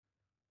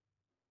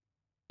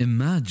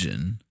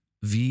Imagine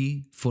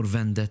V for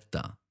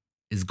Vendetta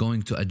is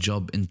going to a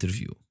job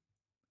interview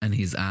and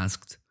he's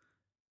asked,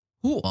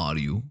 "Who are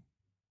you?"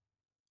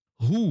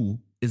 Who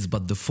is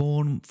but the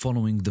form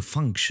following the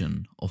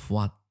function of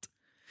what,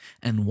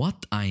 and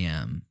what I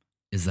am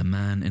is a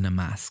man in a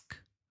mask.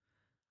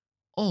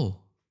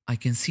 Oh, I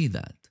can see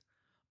that.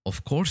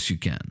 Of course you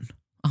can.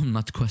 I'm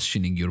not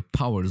questioning your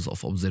powers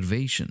of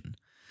observation.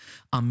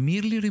 I'm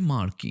merely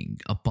remarking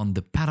upon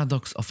the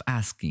paradox of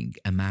asking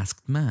a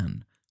masked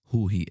man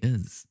who he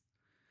is.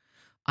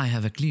 I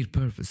have a clear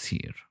purpose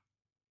here.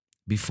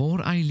 Before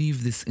I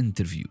leave this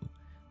interview,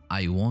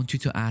 I want you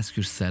to ask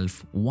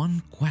yourself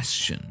one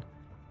question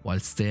while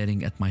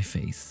staring at my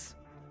face.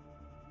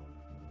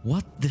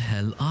 What the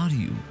hell are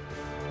you?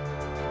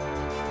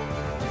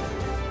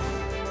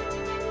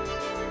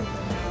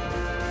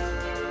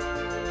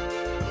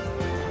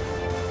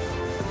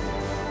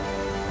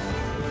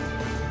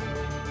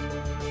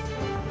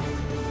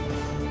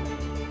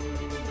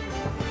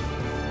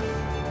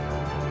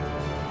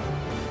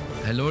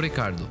 Hello,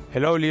 Ricardo.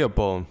 Hello,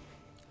 Leopold.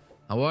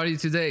 How are you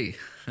today?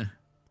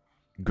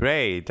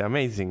 Great,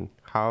 amazing.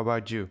 How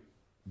about you?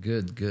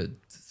 Good, good.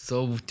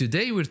 So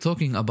today we're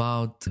talking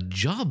about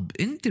job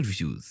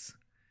interviews.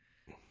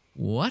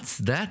 What's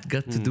that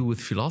got to do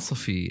with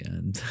philosophy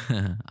and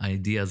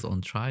ideas on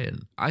trial?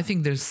 I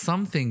think there's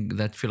something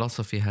that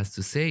philosophy has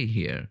to say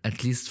here,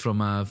 at least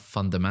from a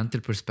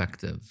fundamental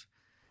perspective.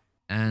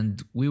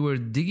 And we were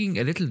digging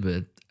a little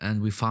bit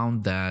and we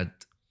found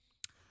that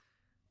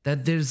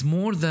there's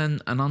more than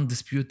an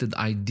undisputed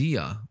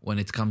idea when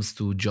it comes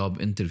to job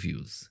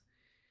interviews.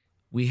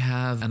 We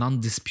have an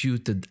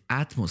undisputed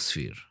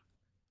atmosphere,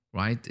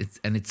 right?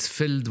 It's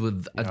filled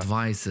with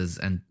advices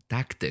and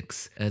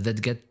tactics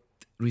that get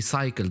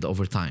recycled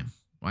over time,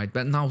 right?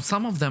 But now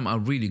some of them are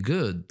really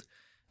good,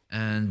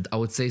 and I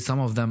would say some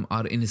of them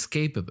are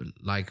inescapable,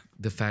 like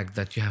the fact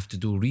that you have to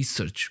do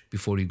research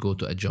before you go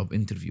to a job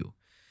interview.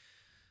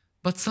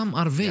 But some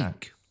are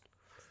vague. Yeah.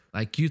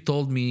 Like you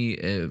told me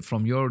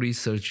from your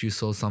research, you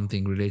saw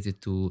something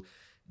related to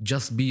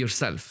just be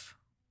yourself.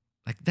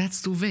 Like that's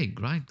too vague,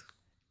 right?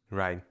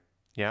 Right.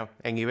 Yeah.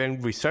 And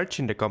even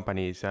researching the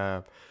company is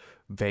a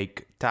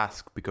vague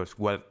task because,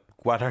 well,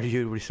 what are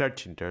you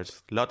researching?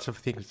 There's lots of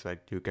things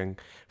that you can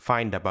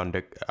find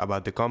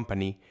about the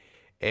company,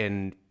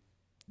 and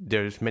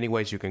there's many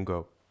ways you can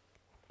go.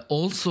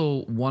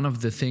 Also, one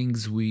of the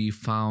things we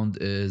found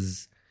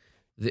is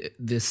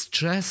the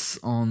stress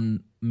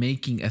on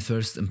making a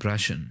first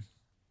impression.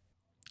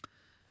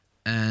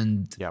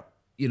 And,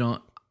 you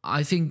know,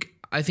 I think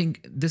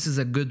this is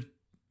a good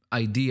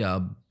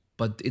idea,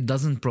 but it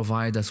doesn't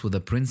provide us with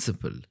a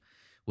principle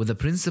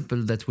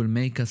that will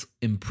make us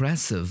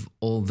impressive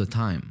all the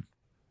time,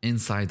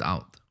 inside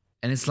out.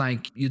 And it's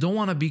like, you don't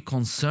want to be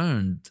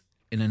concerned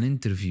in an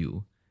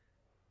interview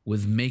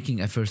with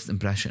making a first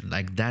impression.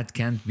 Like that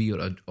can't be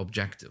your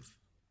objective.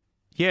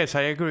 Yes,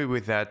 I agree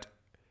with that.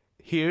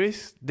 Here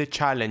is the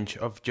challenge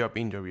of job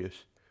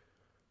interviews.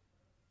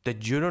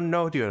 That you don't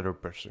know the other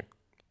person.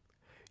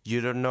 You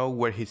don't know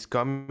where he's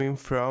coming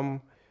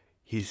from,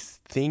 his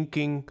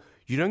thinking.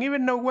 You don't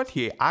even know what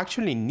he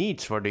actually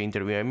needs for the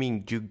interview. I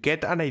mean, you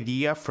get an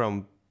idea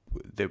from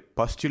the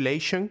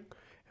postulation,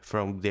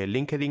 from the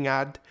LinkedIn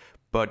ad,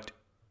 but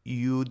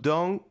you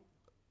don't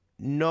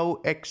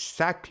know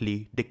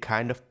exactly the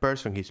kind of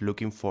person he's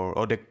looking for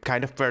or the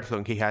kind of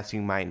person he has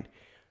in mind.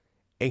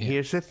 And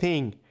here's the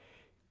thing.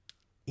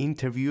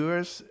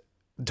 Interviewers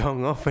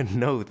don't often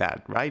know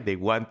that, right? They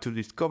want to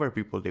discover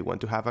people. They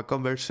want to have a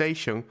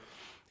conversation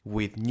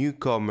with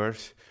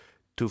newcomers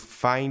to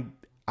find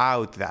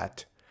out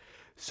that.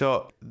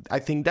 So I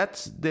think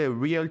that's the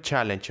real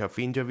challenge of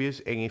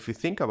interviews. And if you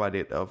think about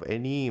it, of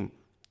any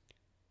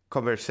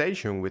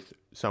conversation with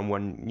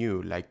someone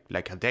new,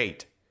 like a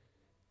date,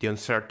 the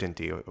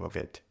uncertainty of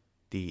it,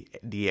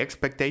 the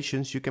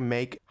expectations you can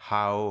make,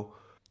 how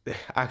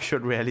actual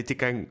reality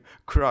can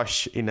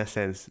crush, in a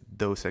sense,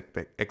 those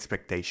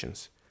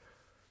expectations.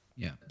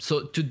 Yeah.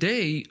 So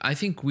today, I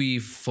think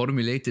we've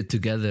formulated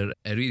together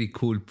a really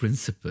cool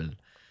principle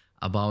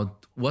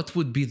about what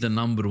would be the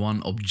number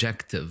one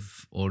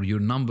objective or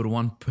your number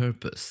one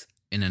purpose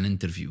in an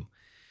interview.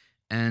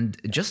 And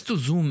just to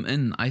zoom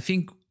in, I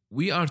think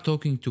we are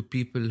talking to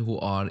people who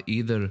are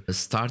either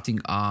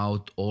starting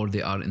out or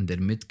they are in their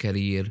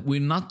mid-career. We're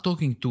not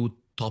talking to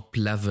top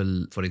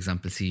level, for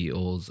example,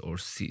 CEOs or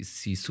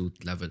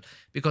C-suite level,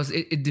 because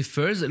it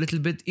differs a little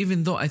bit,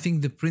 even though I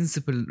think the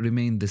principle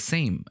remain the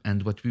same.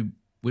 And what we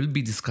will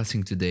be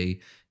discussing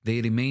today,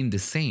 they remain the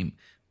same.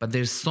 But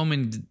there's so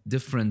many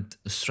different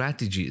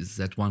strategies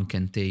that one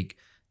can take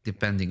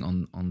depending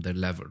on their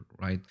level,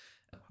 right?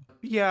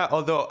 Yeah,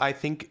 although I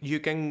think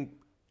you can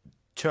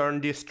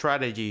turn this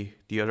strategy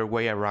the other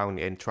way around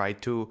and try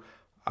to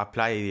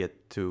apply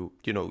it to,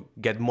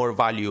 get more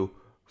value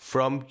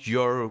from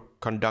your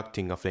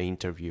conducting of the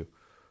interview.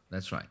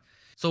 That's right.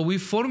 So we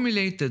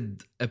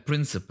formulated a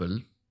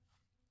principle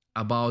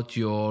about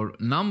your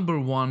number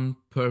one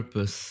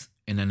purpose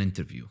in an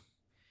interview.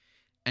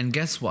 And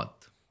guess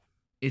what?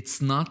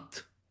 It's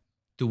not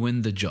to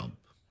win the job.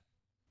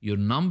 Your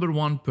number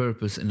one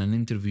purpose in an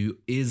interview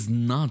is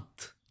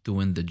not to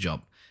win the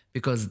job,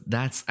 because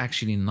that's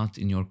actually not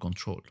in your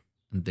control.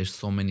 And there's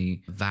so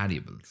many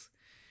variables.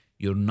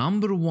 Your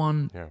number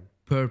one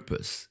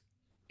purpose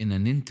in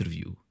an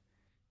interview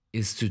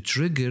is to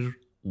trigger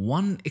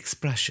one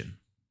expression.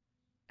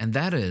 And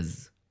that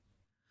is,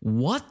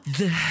 what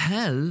the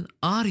hell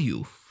are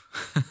you?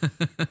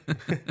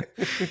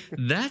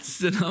 That's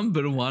the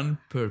number one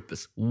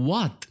purpose.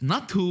 What,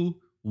 not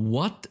who,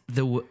 what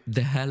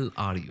the hell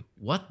are you?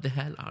 What the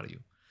hell are you?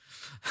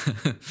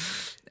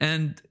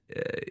 And,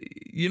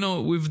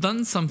 we've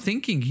done some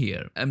thinking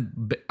here.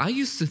 And I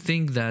used to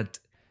think that,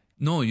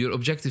 no, your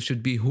objective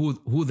should be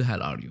who the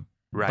hell are you?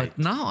 Right. But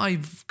now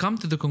I've come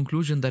to the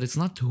conclusion that it's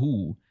not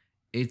who,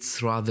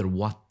 it's rather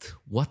what.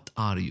 What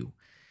are you?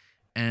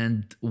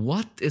 And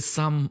what is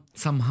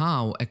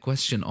somehow a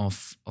question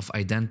of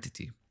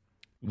identity.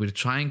 We're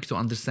trying to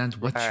understand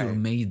what you're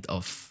made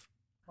of.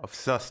 Of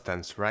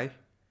substance, right?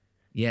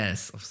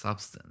 Yes, of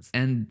substance.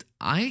 And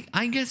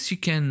I guess you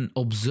can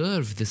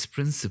observe this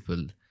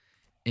principle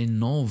in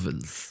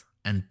novels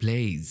and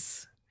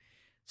plays.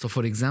 So,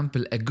 for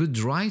example, a good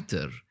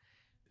writer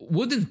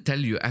wouldn't tell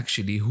you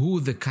actually who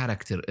the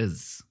character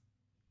is.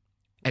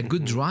 A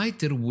good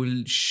writer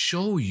will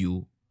show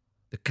you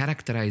the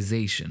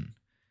characterization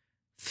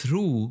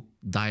through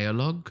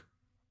dialogue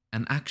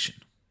and action.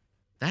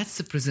 That's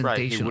the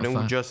presentation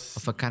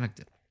of a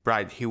character.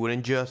 Right, he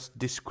wouldn't just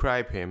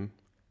describe him,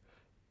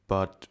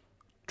 but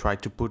try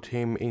to put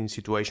him in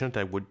situations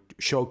that would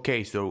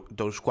showcase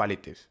those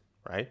qualities,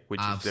 right? Which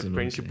Absolutely. is the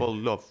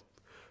principle of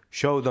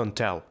show, don't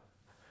tell.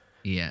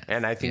 Yeah.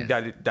 And I think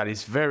that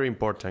is very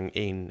important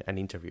in an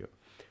interview.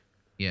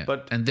 Yeah.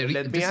 But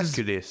let me ask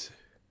you this.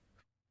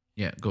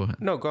 Yeah, go ahead.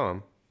 No, go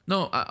on.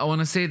 No, I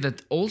want to say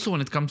that also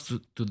when it comes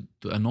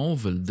to a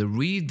novel, the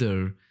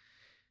reader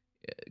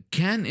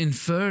can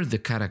infer the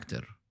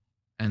character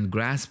and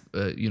grasp,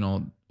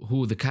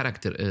 who the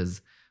character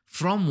is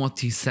from what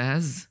he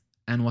says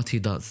and what he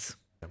does.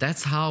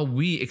 That's how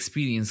we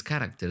experience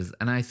characters.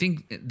 And I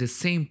think the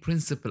same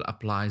principle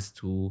applies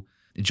to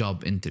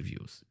job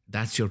interviews.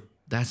 That's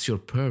your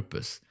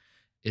purpose,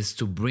 is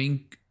to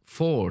bring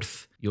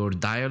forth your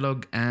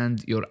dialogue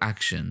and your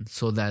action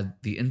so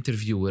that the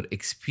interviewer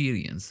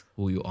experience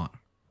who you are.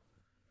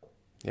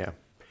 Yeah.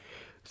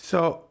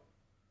 So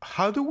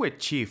how do we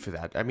achieve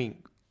that? I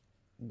mean,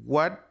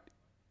 what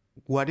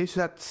is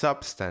that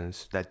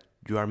substance that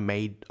you are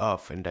made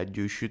of and that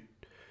you should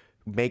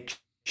make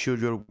sure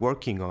you're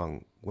working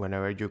on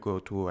whenever you go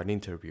to an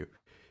interview?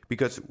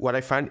 Because what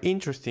I find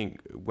interesting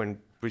when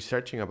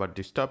researching about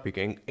this topic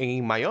and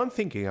in my own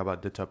thinking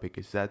about the topic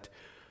is that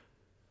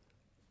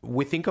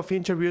we think of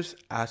interviews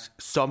as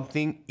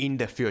something in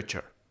the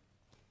future.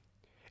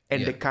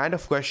 And the kind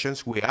of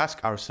questions we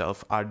ask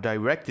ourselves are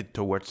directed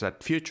towards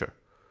that future.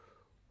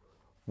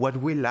 What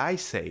will I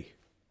say?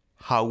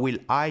 How will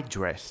I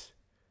dress?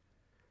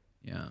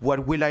 Yeah.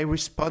 What will I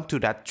respond to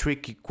that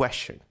tricky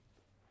question?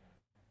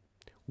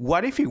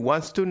 What if he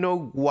wants to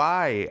know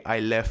why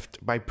I left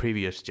my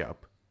previous job?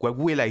 What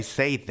will I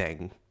say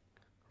then?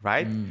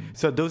 Right?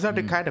 So those are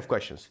the kind of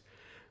questions.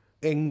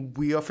 And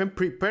we often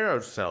prepare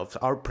ourselves.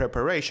 Our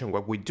preparation,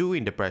 what we do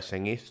in the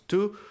present, is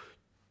to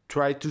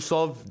try to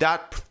solve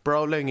that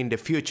problem in the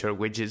future,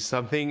 which is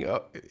something,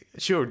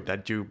 sure,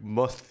 that you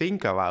must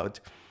think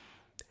about.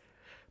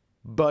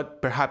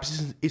 But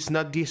perhaps it's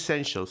not the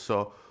essential.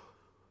 So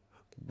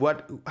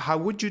how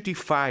would you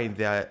define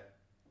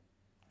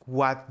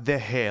what the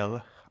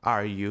hell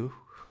are you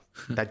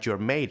that you're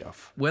made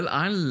of? Well,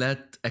 I'll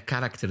let a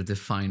character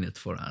define it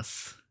for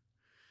us.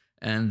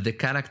 And the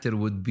character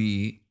would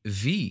be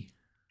V.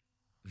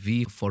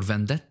 V for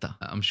Vendetta.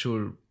 I'm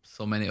sure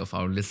so many of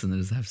our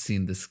listeners have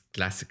seen this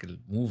classical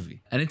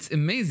movie. And it's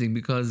amazing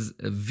because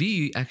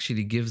V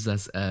actually gives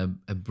us a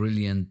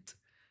brilliant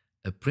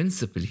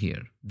principle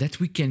here that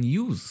we can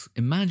use.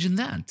 Imagine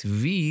that.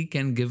 V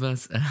can give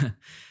us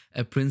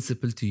a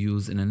principle to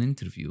use in an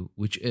interview,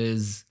 which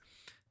is,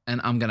 and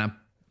I'm going to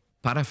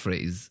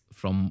paraphrase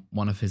from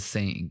one of his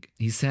saying.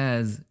 He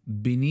says,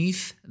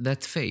 beneath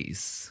that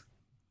face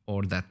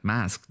or that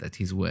mask that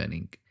he's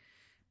wearing,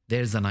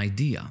 there's an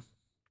idea.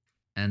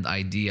 And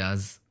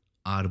ideas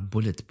are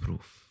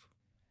bulletproof.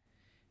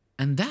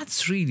 And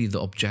that's really the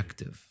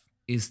objective,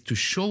 is to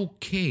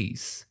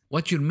showcase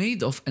what you're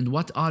made of and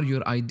what are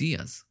your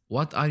ideas.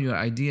 What are your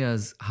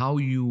ideas, how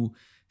you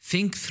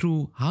think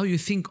through, how you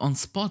think on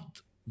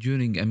spot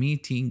during a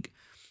meeting,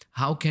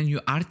 how can you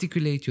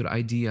articulate your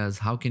ideas,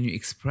 how can you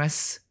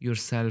express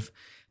yourself,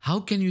 how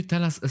can you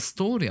tell us a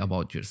story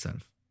about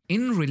yourself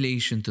in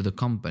relation to the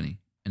company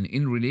and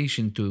in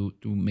relation to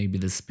maybe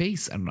the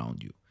space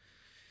around you.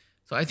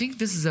 So I think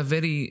this is a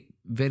very,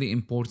 very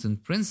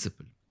important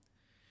principle.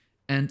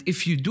 And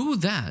if you do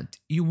that,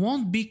 you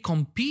won't be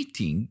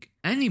competing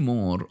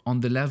anymore on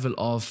the level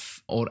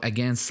of or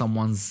against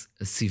someone's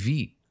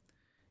CV.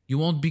 You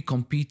won't be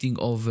competing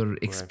over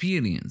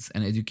experience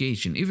and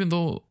education, even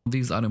though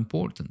these are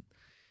important.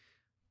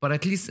 But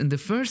at least in the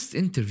first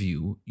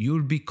interview,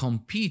 you'll be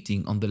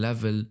competing on the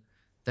level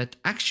that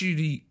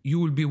actually you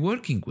will be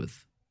working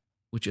with,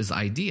 which is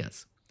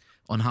ideas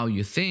on how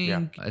you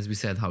think, as we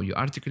said, how you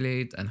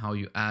articulate and how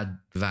you add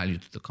value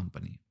to the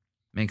company.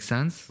 Make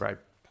sense? Right.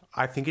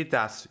 I think it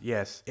does,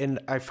 yes. And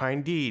I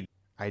find the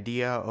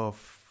idea of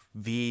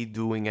V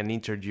doing an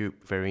interview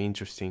very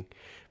interesting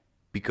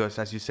because,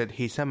 as you said,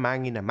 he's a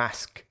man in a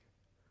mask.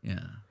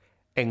 Yeah.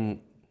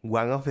 And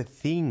one of the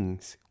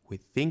things we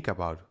think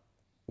about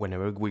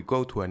whenever we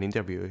go to an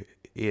interview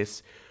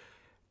is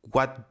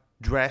what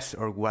dress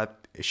or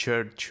what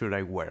shirt should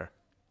I wear?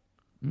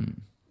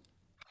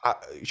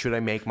 Should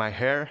I make my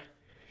hair?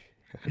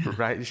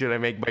 Right? Should I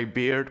make my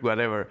beard?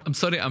 Whatever. I'm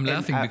sorry, I'm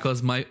laughing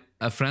because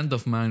a friend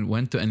of mine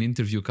went to an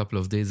interview a couple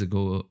of days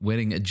ago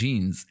wearing a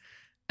jeans,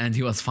 and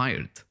he was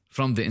fired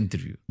from the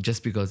interview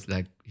just because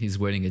like he's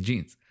wearing a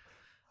jeans.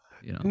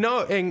 You know?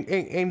 No,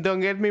 and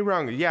don't get me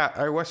wrong. Yeah,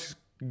 I was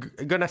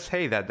gonna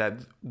say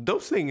that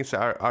those things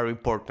are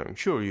important.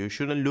 Sure, you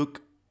shouldn't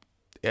look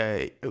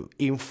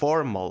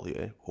informal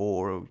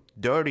or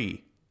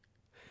dirty.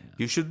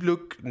 You should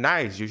look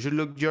nice. You should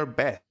look your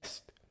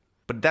best.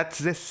 But that's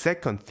the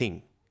second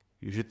thing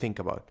you should think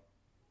about.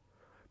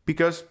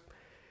 Because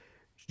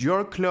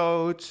your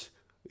clothes,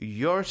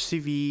 your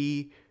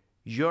CV,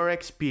 your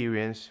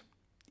experience,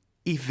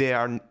 if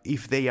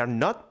they are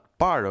not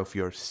part of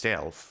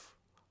yourself,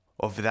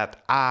 of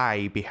that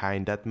I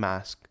behind that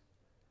mask,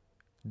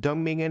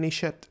 don't mean any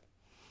shit.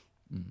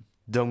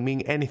 Don't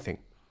mean anything.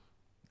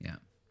 Yeah.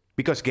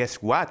 Because guess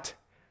what?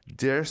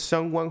 There's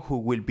someone who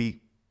will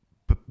be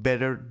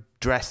better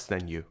dressed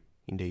than you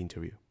in the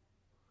interview.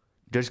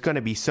 There's going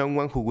to be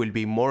someone who will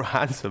be more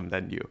handsome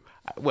than you.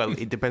 Well,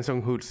 it depends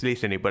on who's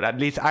listening, but at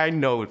least I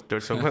know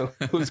there's someone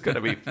who's going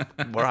to be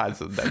more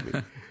handsome than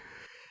me.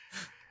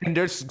 And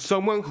there's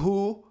someone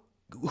who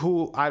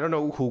I don't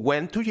know, who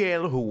went to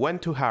Yale, who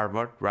went to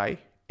Harvard, right?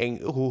 And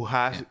who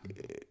has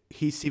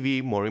his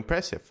CV more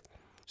impressive.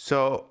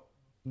 So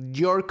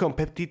your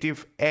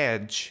competitive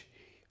edge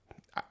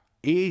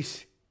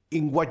is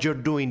in what you're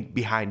doing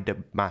behind the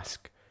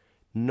mask,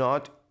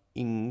 not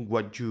in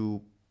what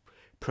you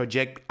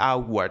project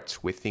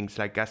outwards with things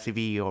like a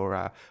CV or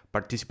a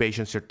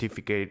participation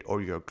certificate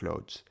or your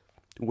clothes.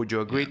 Would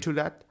you agree to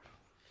that?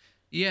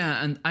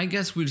 Yeah, and I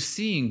guess we're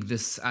seeing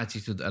this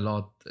attitude a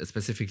lot,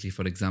 specifically,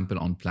 for example,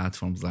 on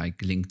platforms like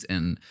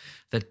LinkedIn,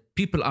 that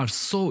people are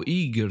so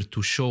eager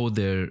to show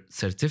their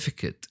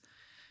certificate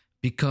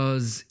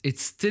because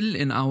it's still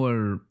in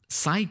our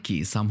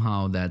psyche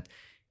somehow that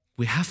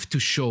we have to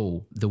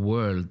show the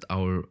world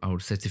our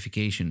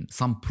certification,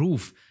 some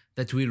proof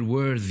that we're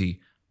worthy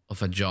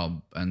of a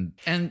job. And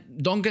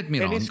don't get me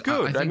wrong. And it's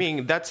good. I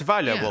mean, that's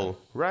valuable,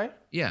 right?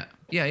 Yeah,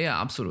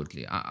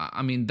 absolutely.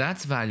 I mean,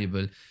 that's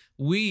valuable.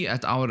 We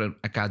at our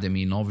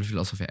academy, Novel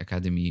Philosophy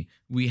Academy,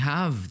 we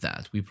have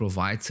that. We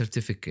provide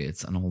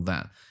certificates and all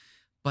that.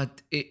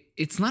 But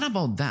it's not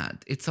about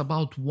that. It's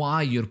about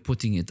why you're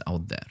putting it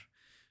out there.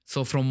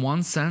 So from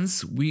one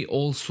sense, we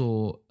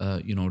also,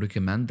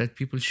 recommend that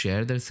people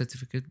share their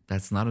certificate.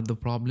 That's not the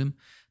problem.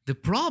 The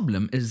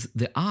problem is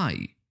the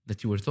I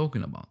that you were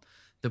talking about.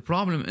 The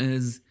problem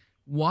is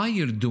why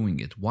you're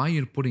doing it, why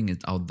you're putting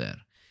it out there.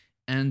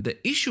 And the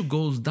issue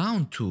goes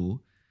down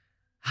to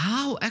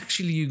how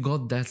actually you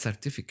got that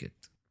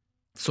certificate.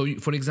 So,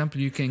 for example,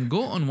 you can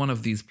go on one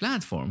of these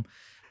platforms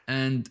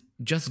and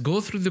just go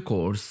through the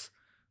course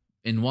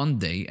in one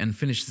day and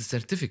finish the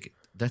certificate.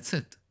 That's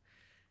it.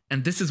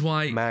 And this is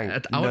why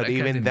at our academy...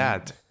 Not even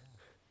that.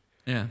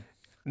 Yeah.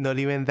 Not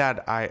even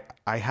that.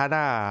 I had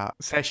a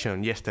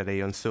session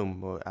yesterday on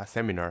Zoom, a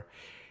seminar,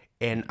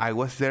 and I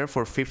was there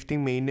for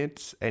 15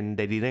 minutes and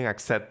they didn't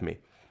accept me.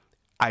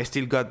 I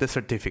still got the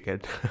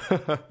certificate.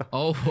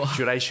 Oh, wow.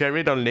 Should I share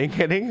it on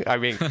LinkedIn? I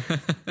mean,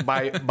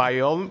 by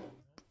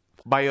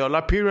all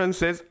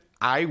appearances,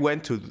 I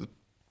went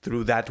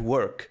through that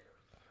work.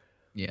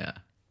 Yeah.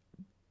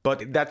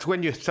 But that's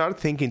when you start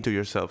thinking to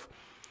yourself,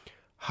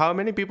 how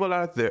many people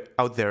out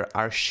there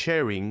are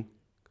sharing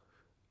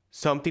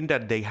something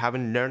that they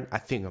haven't learned a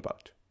thing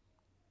about?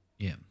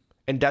 Yeah.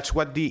 And that's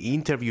what the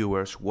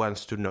interviewers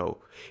wants to know.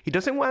 He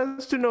doesn't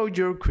want to know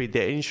your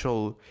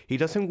credential. He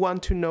doesn't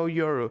want to know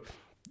your,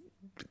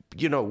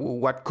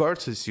 what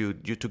courses you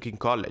took in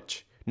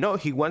college. No,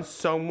 he wants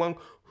someone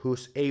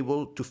who's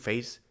able to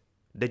face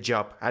the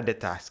job and the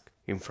task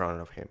in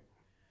front of him.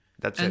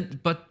 That's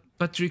it. But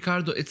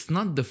Ricardo, it's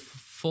not the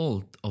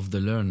fault of the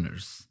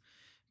learners,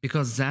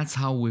 because that's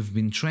how we've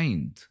been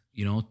trained,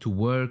 to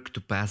work,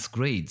 to pass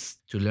grades,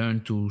 to learn,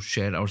 to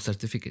share our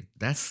certificate.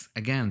 That's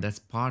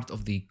part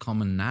of the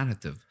common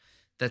narrative.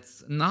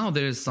 That's now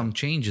there's some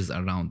changes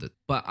around it.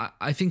 But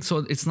I think so.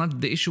 It's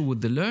not the issue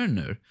with the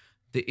learner.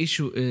 The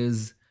issue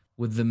is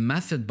with the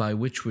method by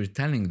which we're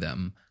telling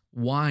them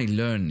why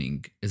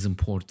learning is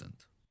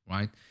important,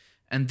 right?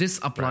 And this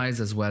applies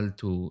as well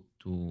to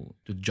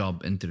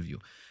job interview.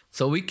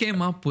 So we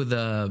came up with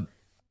a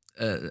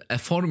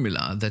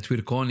formula that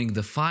we're calling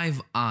the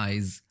 5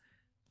 I's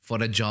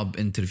for a job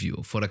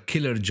interview, for a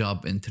killer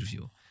job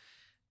interview.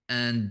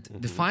 And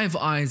the 5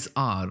 I's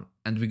are,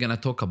 and we're going to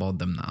talk about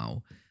them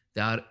now,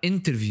 they are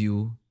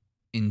interview,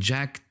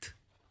 inject,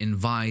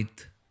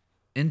 invite,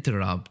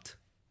 interrupt,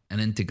 and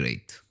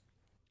integrate.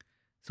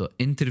 So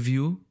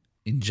interview,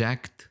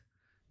 inject,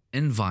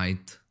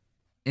 invite,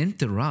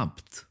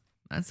 interrupt.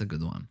 That's a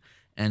good one.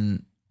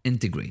 And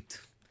integrate.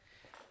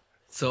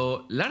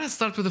 So let us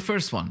start with the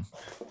first one.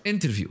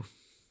 Interview.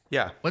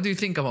 Yeah. What do you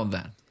think about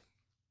that?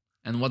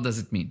 And what does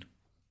it mean?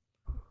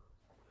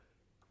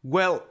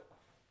 Well,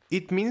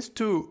 it means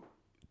to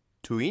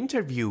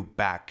interview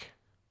back,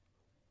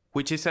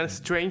 which is a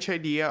strange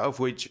idea of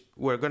which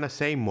we're going to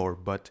say more,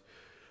 but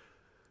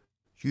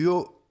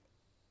you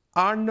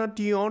are not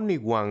the only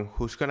one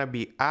who's going to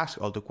be asked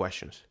all the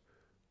questions.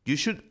 You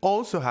should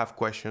also have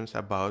questions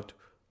about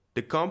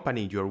the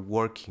company you're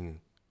working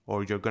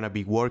or you're going to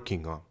be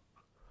working on.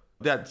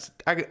 That's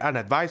an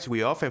advice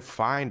we often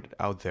find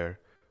out there.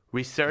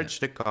 Research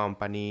the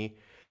company,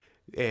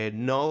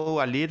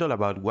 know a little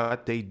about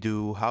what they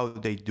do, how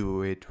they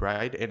do it,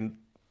 right? And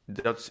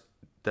that's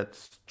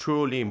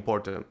truly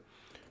important.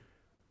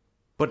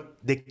 But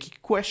the key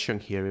question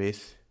here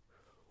is,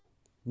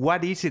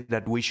 what is it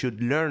that we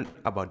should learn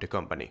about the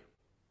company?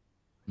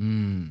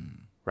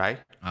 Right?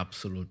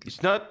 Absolutely.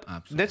 It's not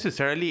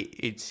necessarily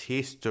its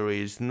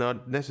history. It's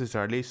not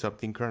necessarily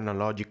something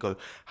chronological,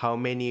 how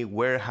many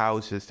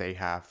warehouses they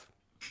have.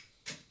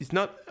 It's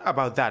not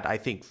about that, I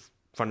think,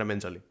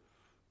 fundamentally.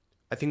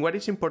 I think what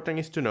is important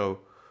is to know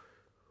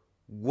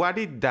what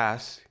it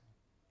does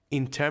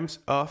in terms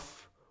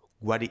of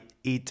what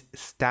it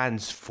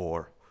stands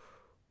for.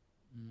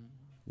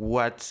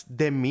 What's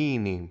the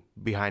meaning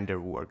behind their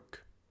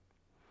work?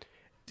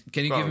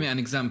 Can you give me an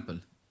example?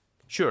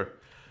 Sure.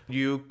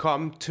 You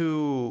come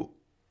to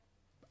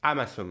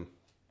Amazon,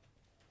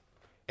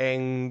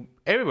 and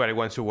everybody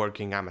wants to work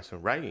in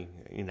Amazon, right?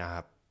 In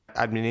a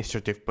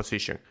administrative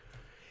position.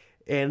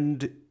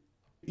 And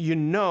you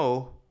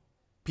know,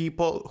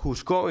 people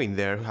who's going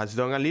there has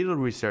done a little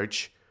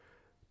research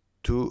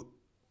to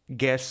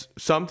guess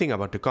something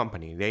about the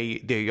company.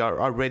 They are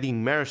already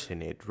immersed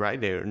in it,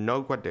 right? They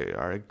know what they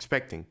are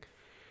expecting.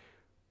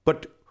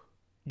 But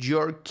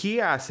your key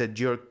asset,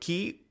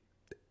 the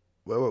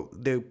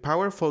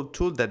powerful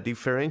tool that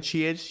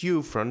differentiates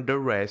you from the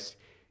rest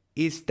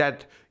is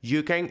that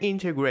you can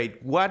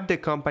integrate what the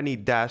company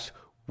does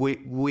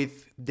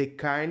with the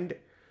kind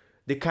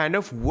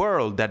of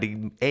world that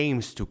it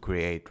aims to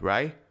create,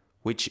 right?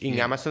 Which in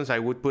Amazon's, I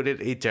would put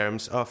it in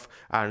terms of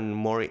a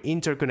more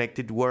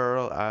interconnected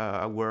world,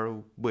 a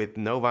world with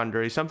no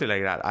boundaries, something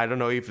like that. I don't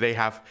know if they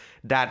have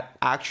that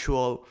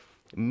actual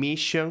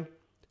mission,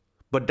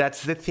 but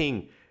that's the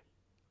thing.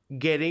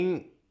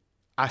 Getting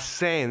a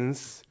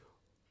sense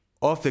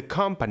of the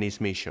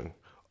company's mission,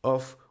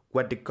 of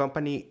what the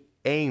company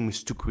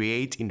aims to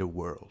create in the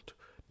world.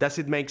 Does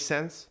it make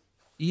sense?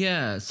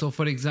 Yeah. So,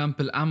 for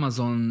example,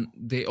 Amazon,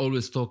 they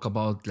always talk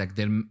about like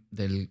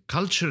their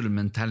cultural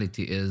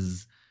mentality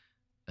is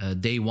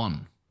day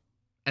one.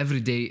 Every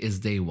day is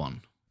day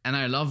one. And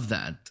I love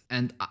that.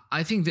 And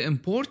I think the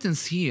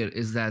importance here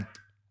is that,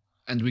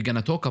 and we're going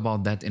to talk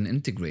about that in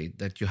Integrate,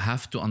 that you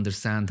have to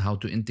understand how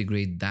to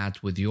integrate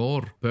that with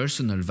your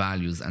personal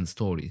values and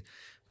stories.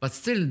 But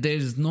still,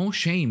 there's no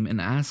shame in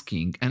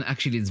asking. And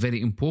actually, it's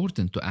very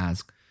important to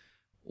ask,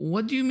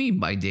 what do you mean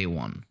by day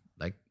one?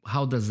 Like,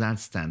 how does that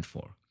stand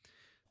for?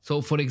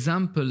 So, for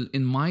example,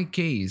 in my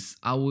case,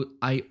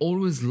 I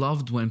always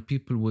loved when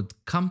people would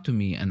come to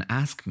me and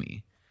ask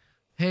me,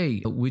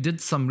 hey, we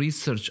did some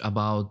research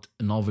about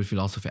Novel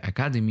Philosophy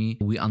Academy.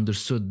 We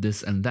understood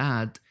this and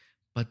that,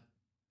 but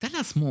tell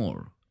us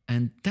more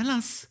and tell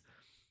us,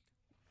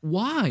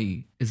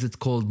 why is it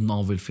called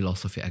Novel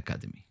Philosophy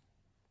Academy?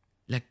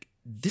 Like,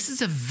 this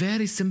is a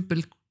very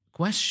simple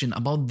question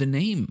about the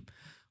name.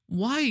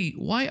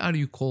 Why are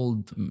you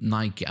called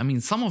Nike? I mean,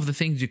 some of the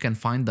things you can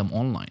find them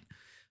online,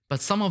 but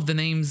some of the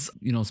names,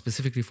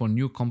 specifically for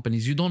new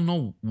companies, you don't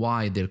know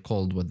why they're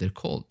called what they're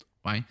called,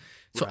 right?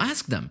 So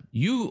ask them.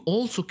 You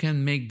also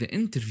can make the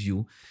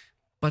interview,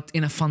 but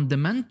in a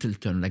fundamental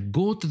term, like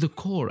go to the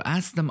core,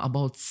 ask them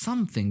about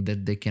something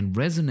that they can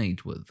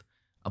resonate with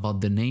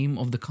about the name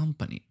of the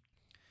company.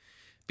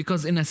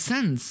 Because in a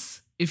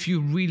sense, if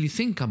you really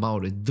think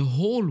about it, the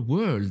whole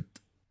world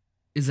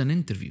is an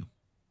interview.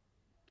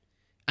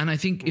 And I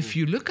think if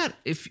you look at,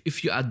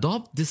 if you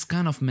adopt this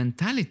kind of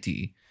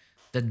mentality,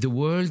 that the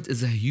world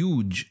is a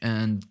huge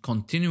and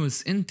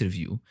continuous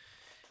interview,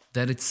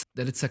 that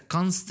it's a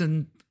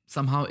constant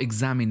somehow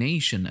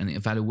examination and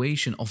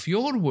evaluation of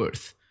your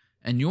worth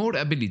and your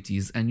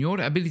abilities and your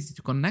ability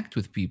to connect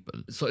with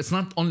people. So it's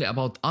not only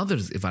about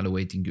others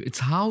evaluating you, it's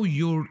how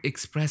you're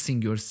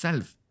expressing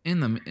yourself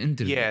in an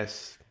interview.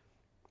 Yes.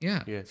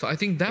 Yeah. So I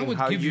think that would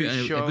give you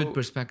a good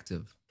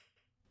perspective.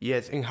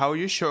 Yes, and how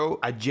you show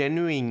a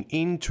genuine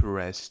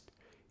interest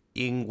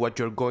in what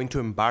you're going to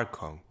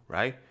embark on,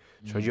 right?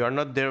 So you are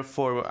not there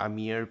for a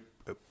mere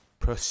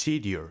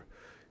procedure.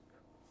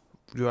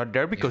 You are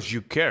there because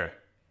you care.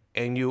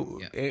 And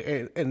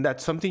and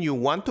that's something you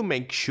want to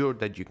make sure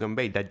that you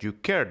convey, that you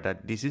care,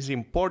 that this is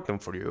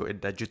important for you,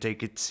 and that you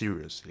take it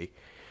seriously.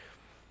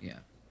 Yeah.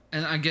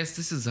 And I guess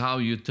this is how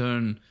you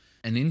turn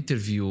an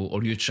interview,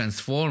 or you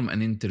transform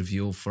an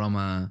interview from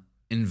a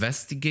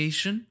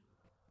investigation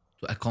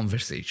to a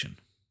conversation.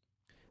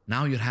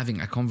 Now you're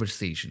having a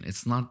conversation.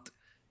 It's not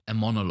a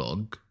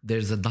monologue.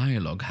 There's a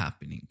dialogue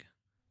happening.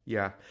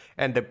 Yeah.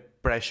 And the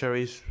pressure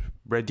is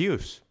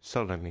reduced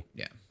suddenly.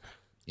 Yeah.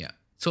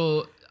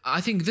 So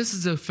I think this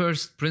is the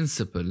first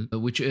principle,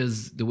 which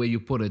is the way you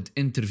put it,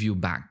 interview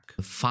back.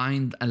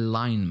 Find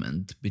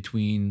alignment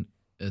between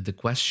the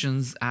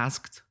questions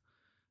asked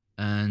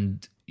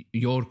and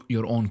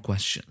your own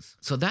questions.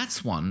 So that's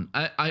one.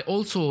 I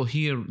also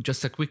hear,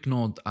 just a quick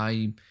note,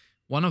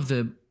 one of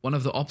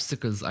the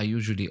obstacles I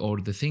usually, or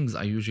the things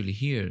I usually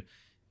hear,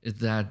 is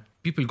that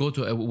people go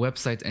to a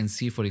website and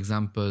see, for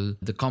example,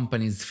 the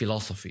company's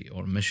philosophy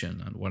or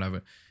mission and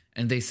whatever.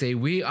 And they say,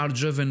 we are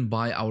driven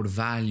by our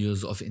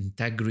values of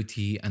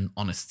integrity and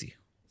honesty,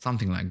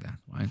 something like that,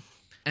 right?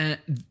 And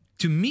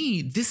to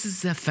me, this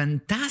is a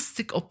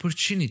fantastic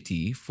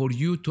opportunity for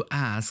you to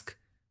ask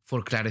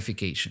for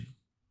clarification.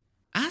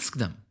 Ask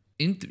them,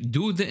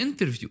 do the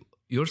interview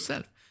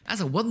yourself. Ask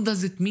them, what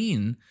does it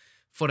mean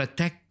for a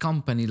tech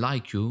company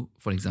like you,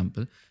 for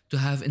example, to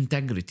have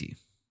integrity?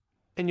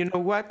 And you know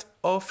what?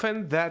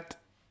 Often that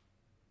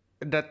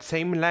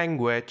same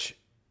language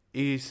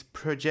is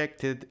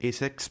projected,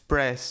 is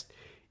expressed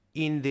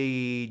in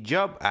the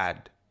job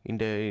ad, in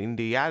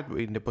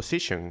the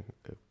position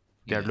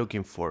they're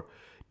looking for.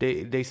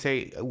 They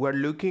say, we're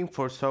looking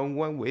for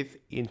someone with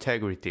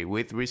integrity,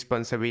 with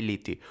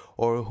responsibility,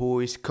 or who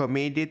is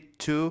committed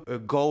to a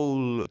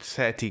goal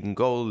setting,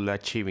 goal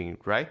achieving,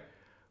 right?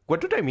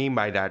 What do I mean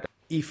by that?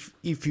 If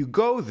you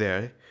go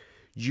there,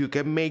 you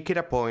can make it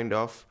a point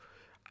of,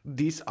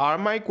 these are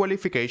my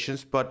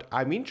qualifications, but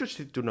I'm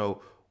interested to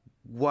know,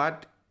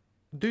 what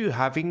do you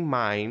have in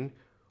mind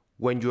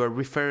when you are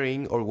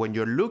referring or when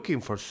you're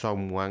looking for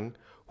someone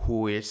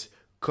who is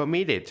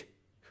committed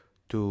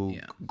to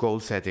goal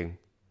setting,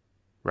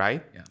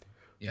 right?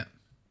 Yeah.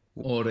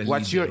 Or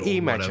what's your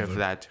image whatever. of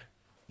that?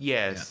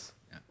 Yes.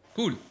 Yeah.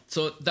 Cool.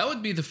 So that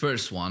would be the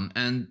first one.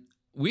 And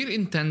we're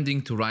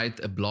intending to write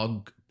a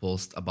blog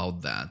post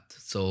about that.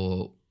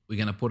 So we're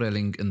going to put a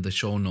link in the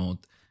show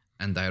note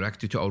and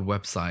direct you to our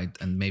website,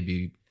 and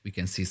maybe we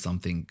can see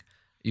something.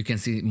 You can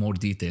see more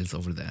details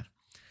over there.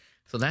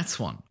 So that's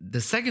one.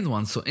 The second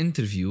one, so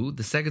interview.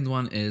 The second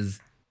one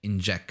is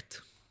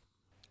inject.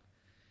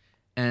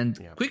 And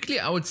quickly,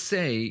 I would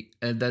say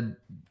that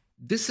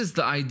this is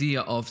the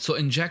idea of, so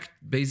inject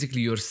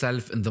basically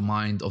yourself in the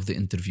mind of the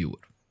interviewer.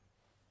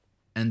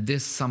 And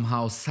this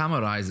somehow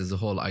summarizes the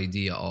whole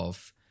idea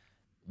of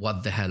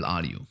what the hell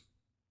are you?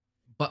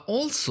 But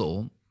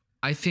also,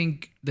 I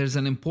think there's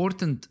an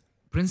important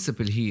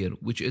principle here,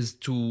 which is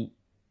to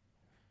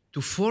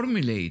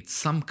formulate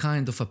some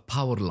kind of a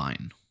power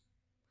line,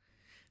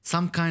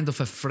 some kind of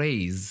a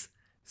phrase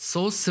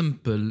so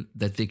simple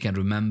that they can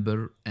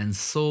remember and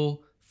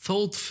so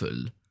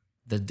thoughtful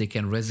that they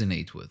can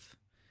resonate with.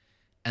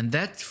 And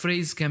that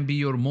phrase can be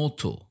your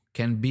motto,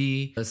 can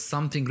be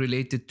something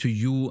related to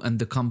you and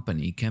the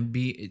company, can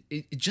be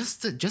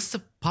just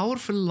a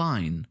powerful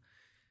line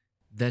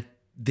that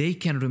they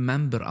can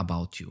remember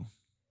about you.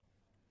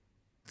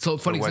 So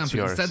for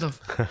example, instead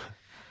of...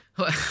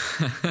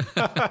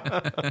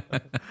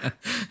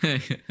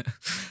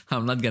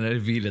 I'm not going to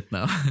reveal it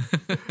now.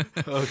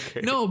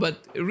 Okay. No,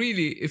 but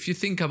really, if you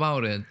think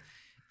about it,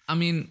 I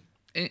mean,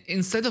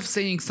 instead of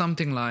saying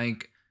something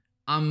like,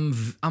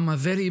 I'm a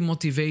very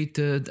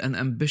motivated and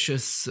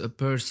ambitious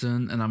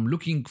person, and I'm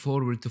looking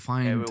forward to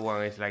find...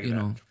 Everyone is like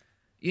that.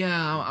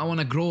 Yeah, I want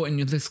to grow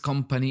in this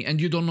company, and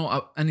you don't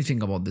know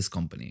anything about this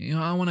company.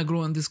 I want to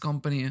grow in this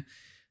company.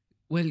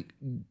 Well,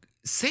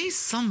 say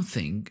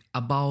something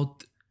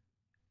about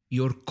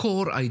your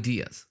core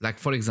ideas. Like,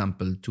 for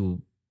example,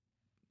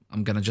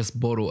 I'm going to just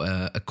borrow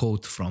a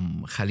quote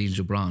from Khalil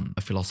Gibran,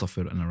 a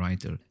philosopher and a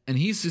writer. And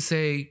he used to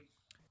say,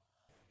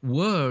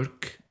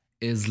 work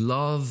is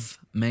love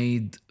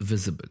made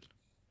visible.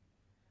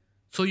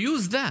 So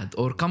use that,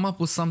 or come up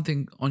with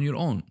something on your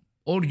own,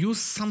 or use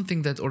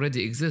something that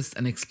already exists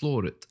and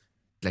explore it.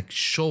 Like,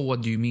 show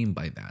what do you mean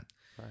by that.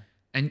 Right.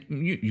 And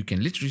you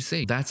can literally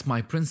say, that's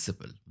my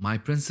principle. My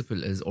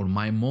principle is, or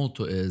my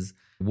motto is,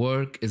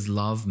 work is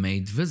love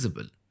made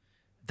visible.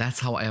 That's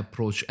how I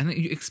approach, and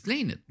you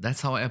explain it.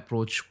 That's how I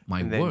approach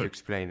my and work. Then you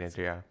explain it,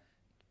 yeah.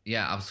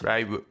 Yeah,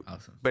 absolutely. Right,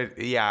 absolutely. But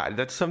yeah,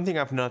 that's something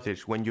I've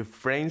noticed. When you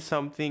frame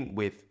something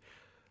with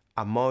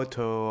a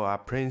motto, a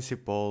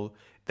principle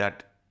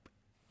that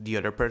the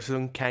other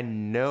person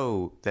can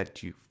know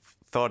that you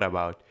thought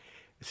about,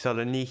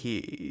 suddenly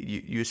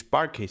you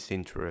spark his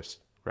interest,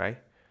 right?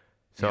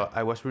 So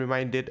I was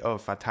reminded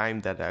of a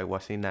time that I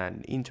was in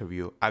an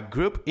interview, a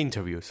group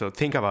interview. So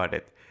think about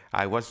it.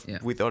 I was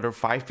with other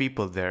 5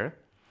 people there.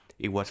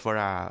 It was for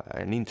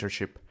an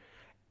internship.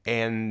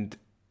 And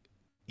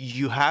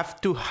you have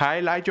to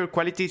highlight your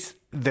qualities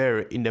there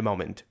in the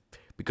moment,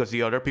 because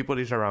the other people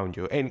is around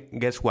you. And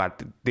guess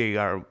what? They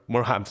are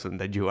more handsome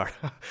than you are.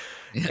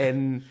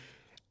 And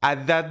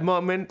at that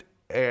moment,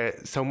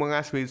 someone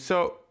asked me,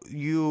 so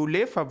you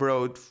live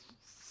abroad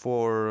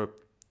for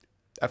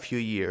a few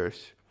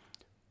years.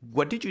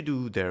 What did you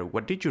do there?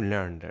 What did you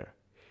learn there?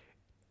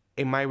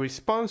 And my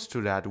response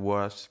to that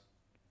was,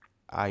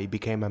 I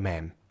became a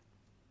man.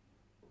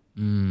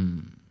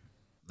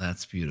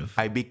 That's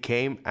beautiful. I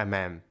became a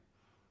man,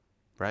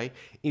 right?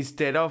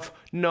 Instead of,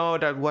 no,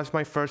 that was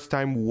my first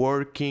time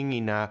working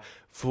in a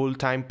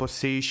full-time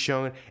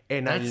position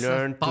and That's I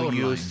learned to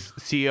use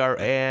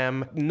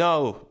CRM.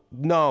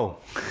 No.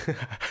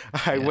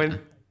 I went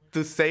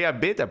to say a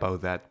bit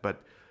about that,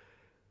 but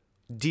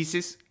this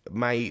is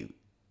my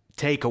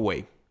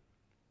takeaway,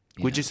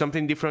 which is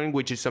something different,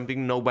 which is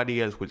something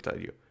nobody else will tell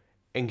you.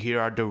 And here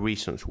are the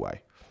reasons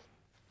why.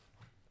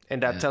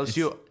 And that tells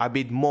you a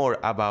bit more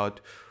about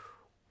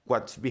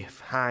what's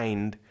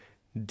behind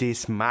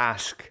this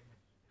mask,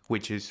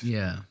 which is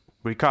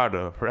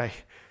Ricardo,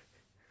 right?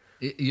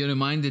 You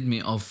reminded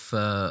me of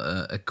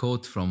a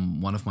quote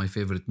from one of my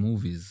favorite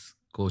movies,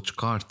 Coach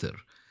Carter.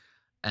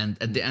 And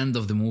at the end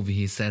of the movie,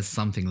 he says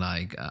something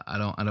like, I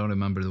don't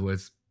remember the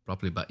words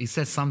properly, but he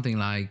says something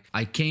like,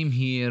 I came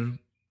here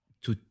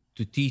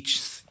to teach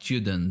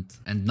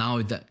students, and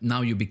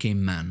now you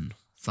became man.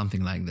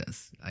 Something like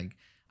this. Like,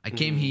 I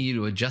came here,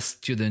 you were just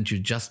students, you're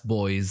just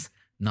boys,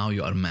 now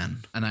you are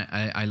men. And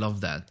I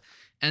love that.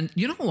 And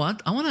you know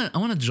what? I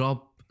wanna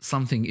drop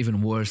something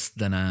even worse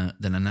than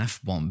an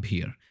F-bomb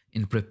here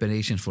in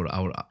preparation for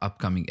our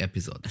upcoming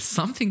episode.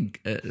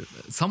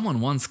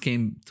 Someone once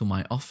came to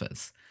my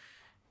office,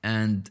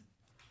 and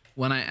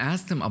when I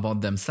asked them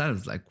about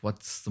themselves, like,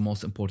 what's the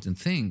most important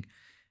thing?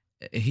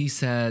 He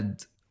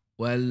said,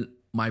 well,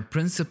 my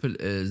principle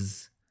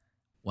is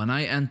when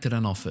I enter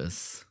an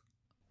office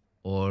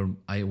or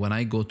when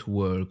I go to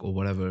work or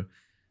whatever,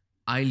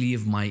 I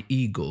leave my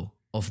ego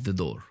off the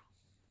door.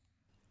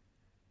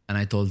 And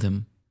I told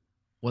him,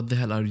 what the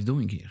hell are you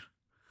doing here?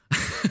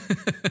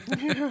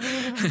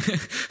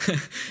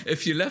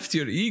 If you left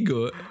your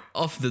ego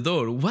off the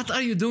door, what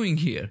are you doing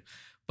here?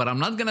 But I'm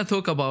not going to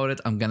talk about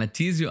it. I'm going to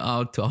tease you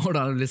out to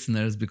our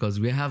listeners because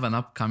we have an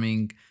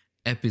upcoming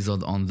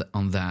episode on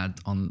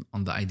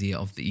the idea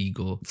of the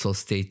ego. So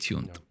stay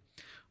tuned. No.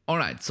 All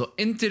right. So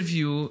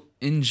interview,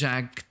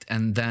 inject,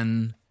 and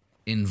then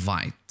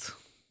invite.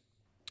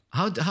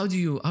 How do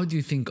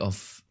you think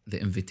of the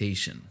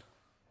invitation?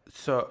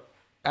 So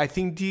I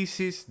think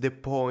this is the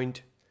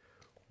point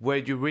where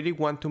you really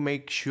want to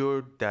make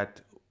sure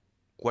that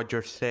what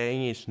you're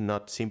saying is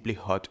not simply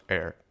hot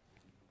air,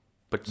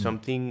 but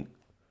something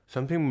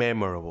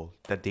memorable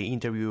that the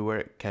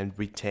interviewer can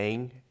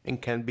retain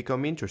and can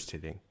become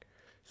interested in.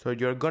 So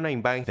you're going to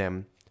invite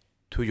them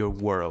to your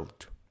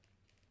world.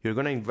 You're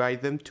going to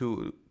invite them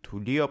to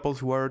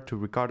Leopold's world, to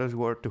Ricardo's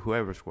world, to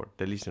whoever's world,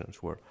 the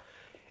listener's world.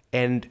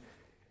 And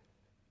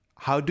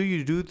how do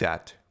you do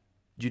that?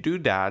 You do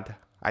that,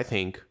 I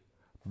think,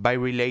 by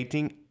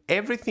relating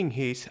everything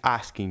he's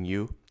asking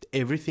you,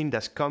 everything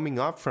that's coming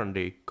up from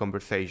the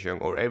conversation,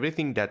 or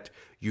everything that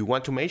you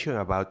want to mention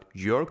about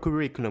your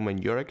curriculum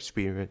and your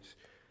experience,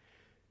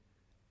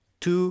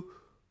 to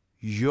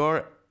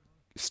your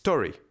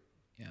story.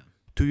 Yeah.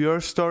 To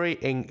your story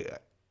and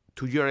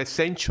to your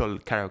essential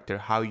character,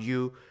 how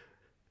you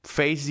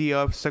face the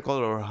obstacle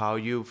or how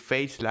you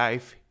face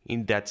life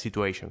in that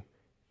situation.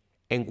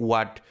 And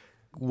what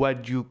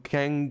you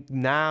can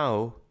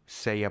now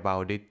say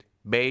about it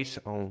based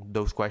on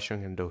those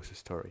questions and those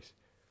stories.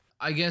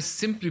 I guess,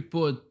 simply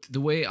put,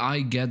 the way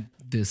I get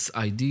this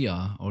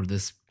idea or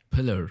this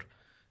pillar,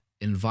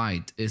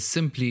 invite, is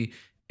simply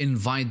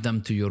invite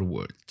them to your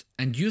world.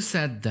 And you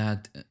said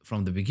that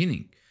from the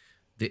beginning.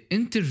 The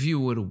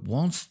interviewer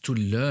wants to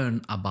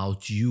learn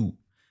about you,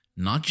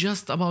 not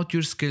just about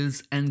your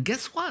skills. And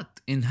guess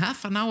what? In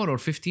half an hour or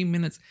 15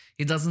 minutes,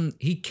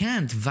 he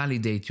can't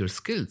validate your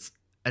skills,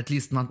 at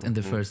least not in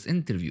the first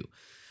interview.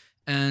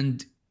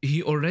 And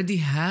he already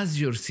has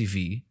your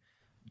CV.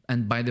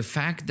 And by the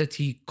fact that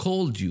he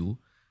called you,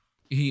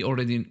 he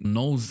already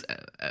knows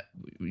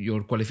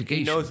your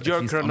qualifications. He knows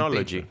your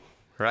chronology,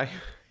 right?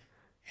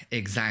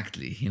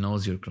 Exactly. He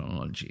knows your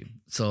chronology.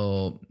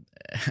 So,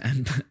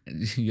 and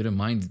you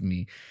reminded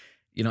me,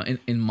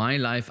 in my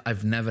life,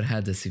 I've never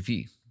had a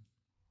CV.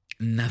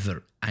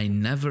 Never. I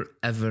never,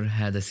 ever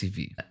had a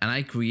CV. And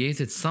I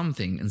created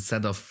something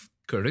instead of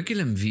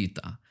curriculum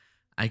vitae.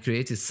 I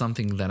created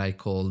something that I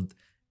called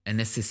a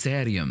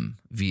necessarium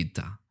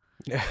vitae.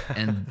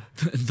 And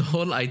the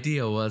whole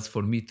idea was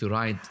for me to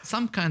write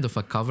some kind of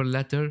a cover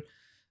letter,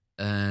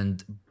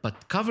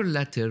 but cover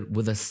letter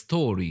with a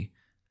story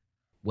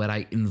where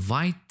I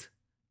invite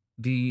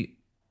the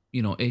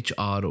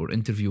HR or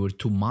interviewer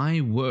to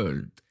my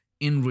world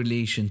in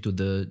relation to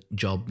the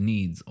job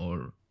needs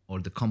or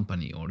the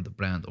company or the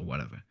brand or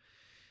whatever.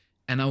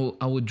 And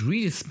I would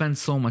really spend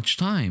so much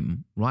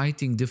time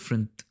writing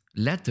different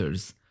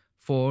letters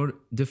for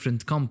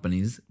different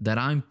companies that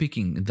I'm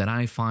picking, that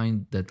I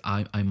find that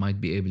I might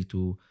be able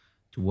to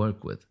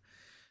work with.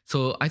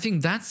 So I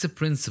think that's the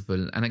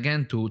principle. And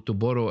again, to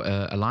borrow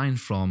a line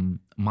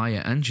from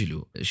Maya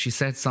Angelou, she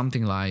said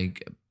something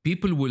like,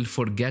 people will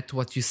forget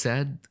what you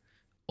said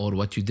or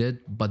what you did,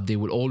 but they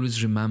will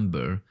always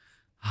remember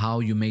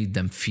how you made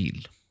them feel.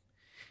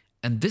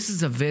 And this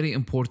is a very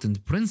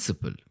important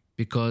principle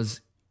because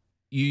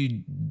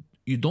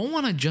you don't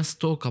want to just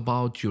talk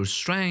about your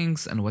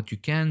strengths and what you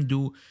can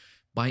do.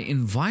 By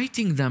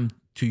inviting them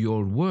to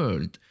your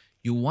world,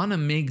 you want to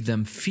make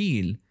them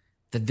feel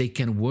that they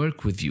can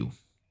work with you.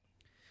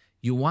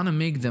 You want to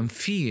make them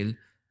feel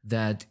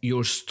that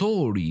your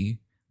story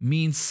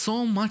means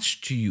so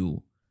much to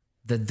you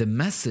that the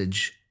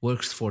message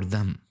works for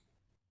them.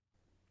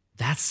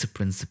 That's the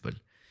principle.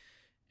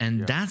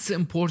 And that's the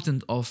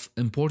importance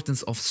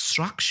of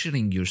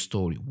structuring your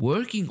story,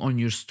 working on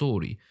your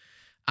story.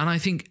 And I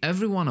think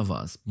every one of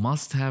us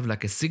must have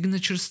like a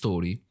signature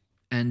story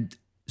and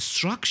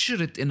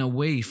structure it in a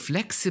way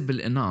flexible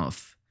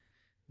enough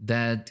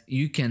that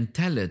you can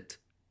tell it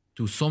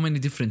to so many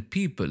different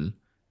people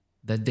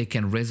that they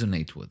can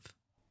resonate with.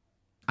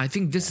 I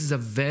think this is a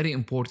very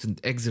important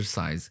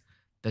exercise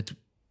that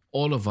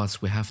all of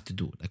us will have to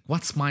do. Like,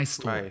 what's my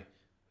story? Right.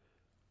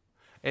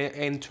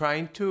 And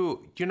trying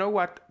to, you know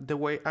what, the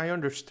way I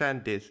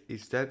understand this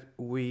is that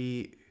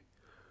we're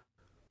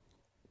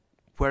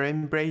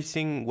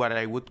embracing what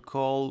I would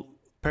call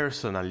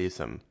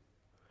personalism,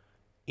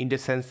 in the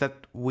sense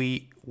that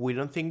we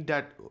don't think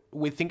that,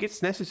 we think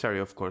it's necessary,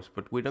 of course,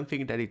 but we don't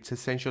think that it's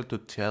essential to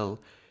tell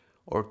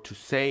or to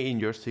say in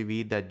your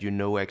CV that you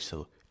know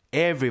Excel.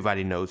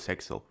 Everybody knows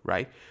Excel,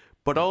 right?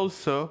 But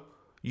also,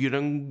 you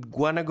don't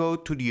want to go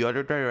to the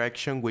other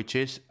direction, which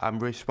is I'm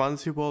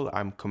responsible,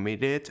 I'm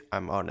committed,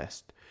 I'm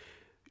honest.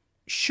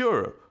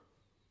 Sure,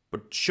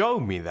 but show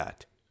me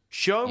that.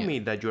 Show me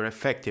that you're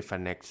effective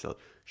at Excel.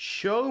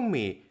 Show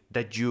me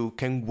that you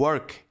can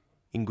work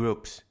in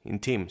groups, in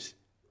teams,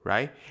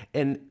 right?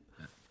 And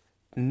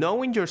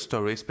knowing your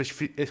story,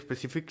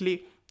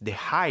 specifically the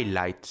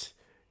highlights,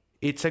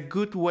 it's a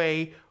good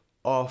way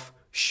of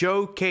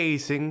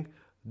showcasing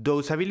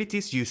those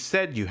abilities you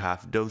said you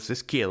have, those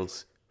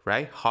skills,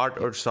 right? Hard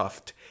or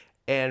soft.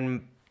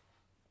 And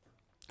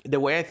the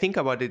way I think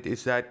about it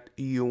is that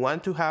you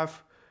want to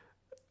have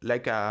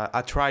like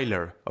a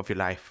trailer of your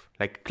life,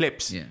 like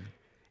clips.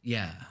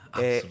 Yeah,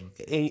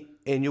 absolutely.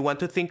 And you want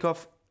to think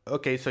of,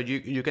 okay, so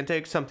you can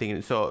take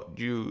something. So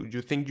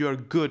you think you're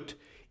good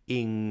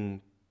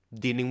in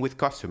dealing with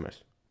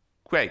customers.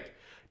 Great.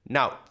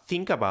 Now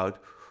think about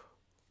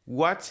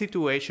what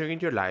situation in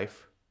your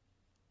life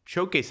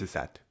showcases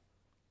that,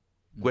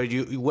 where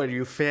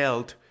you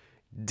felt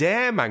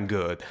damn and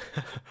good,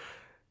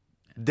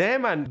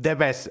 damn and the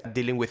best at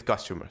dealing with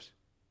customers.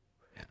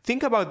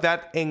 Think about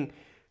that and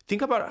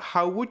think about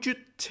how would you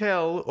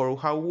tell or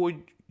how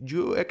would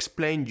you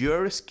explain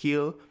your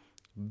skill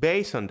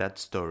based on that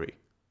story.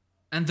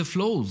 And the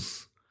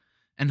flows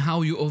and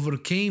how you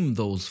overcame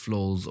those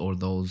flows or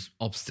those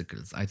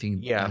obstacles. I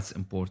think that's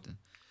important.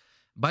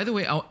 By the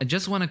way, I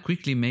just want to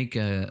quickly make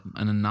an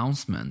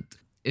announcement.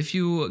 If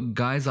you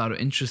guys are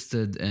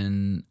interested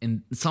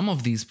in some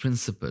of these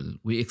principles,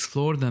 we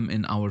explore them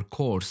in our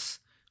course,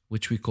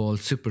 which we call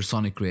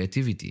Supersonic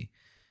Creativity.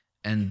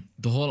 And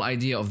the whole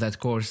idea of that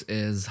course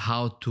is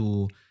how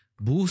to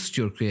boost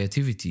your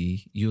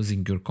creativity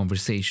using your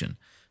conversation.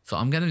 So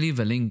I'm going to leave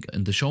a link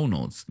in the show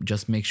notes.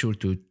 Just make sure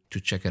to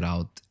check it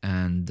out.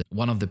 And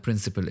one of the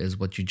principles is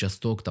what you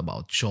just talked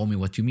about. Show me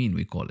what you mean,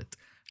 we call it.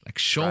 Like,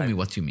 show me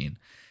what you mean.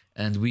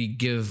 And we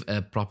give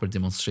a proper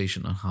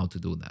demonstration on how to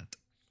do that.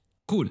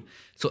 Cool.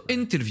 So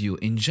interview,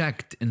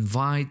 inject,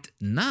 invite.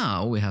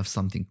 Now we have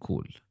something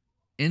cool.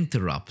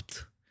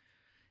 Interrupt.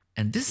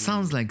 And this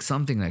sounds like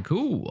something like,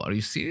 "Ooh, are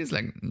you serious?"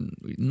 Like,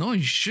 no,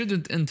 you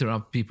shouldn't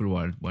interrupt people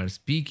while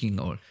speaking.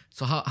 Or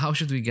so how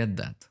should we get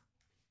that?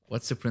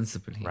 What's the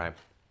principle here? Right.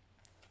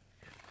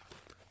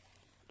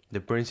 The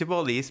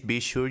principle is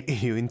be sure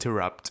you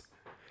interrupt.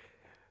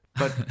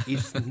 But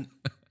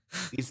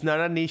it's not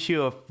an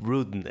issue of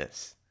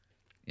rudeness.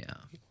 Yeah.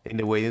 In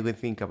the way you can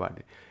think about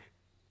it.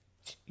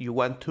 You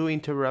want to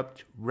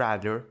interrupt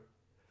rather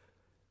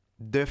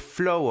the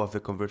flow of the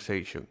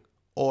conversation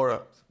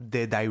or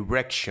the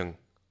direction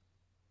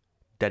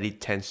that it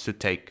tends to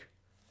take,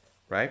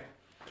 right?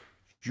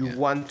 You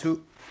want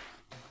to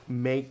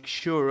make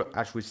sure,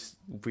 as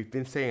we've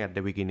been saying at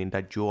the beginning,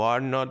 that you are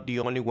not the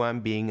only one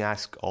being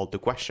asked all the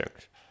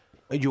questions.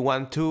 You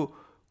want to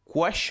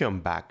question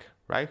back,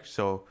 right?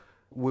 So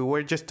we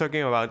were just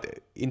talking about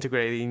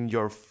integrating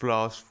your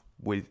flaws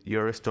with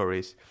your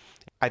stories.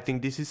 I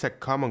think this is a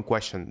common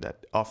question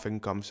that often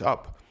comes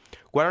up.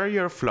 What are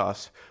your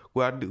flaws?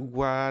 What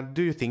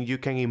do you think you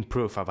can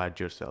improve about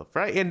yourself,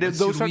 right? And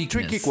those are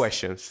tricky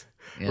questions,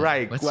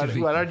 right?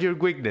 What are your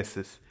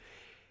weaknesses?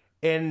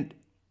 And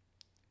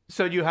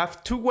so you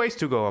have two ways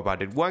to go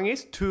about it. One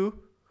is to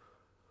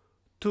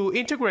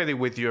integrate it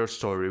with your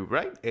story,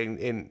 right?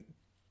 And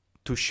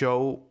to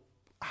show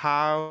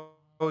how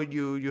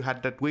you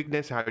had that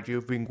weakness, how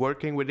you've been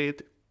working with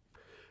it.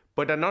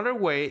 But another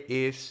way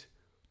is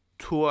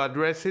to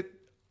address it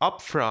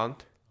up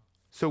front.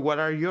 So what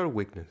are your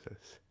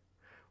weaknesses?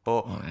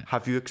 Or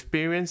have you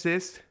experienced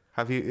this?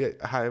 Have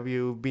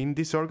you been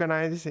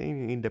disorganized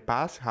in the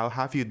past? How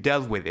have you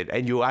dealt with it?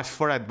 And you ask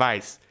for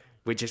advice,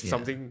 which is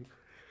something...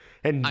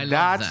 And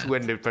that's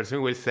when the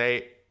person will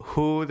say,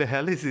 who the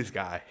hell is this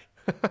guy?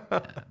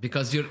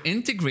 Because you're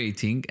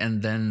integrating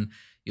and then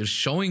You're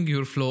showing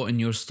your flow in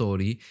your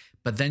story,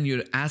 but then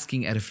you're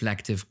asking a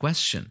reflective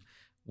question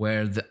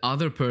where the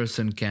other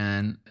person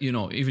can,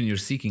 even you're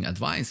seeking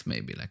advice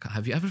maybe. Like,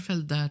 have you ever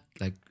felt that?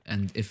 Like,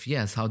 and if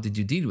yes, how did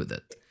you deal with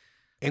it?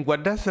 And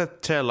what does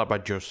that tell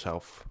about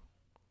yourself?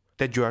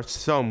 That you are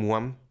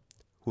someone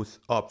who's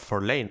up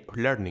for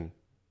learning.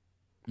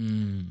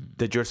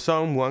 That you're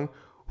someone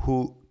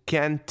who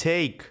can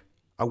take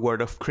a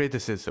word of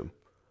criticism.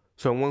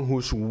 Someone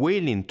who's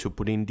willing to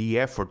put in the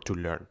effort to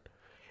learn.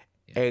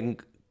 Yeah.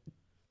 And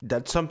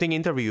that's something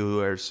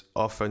interviewers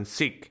often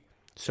seek.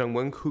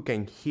 Someone who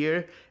can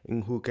hear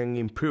and who can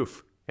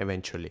improve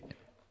eventually.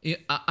 Yeah,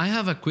 I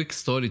have a quick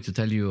story to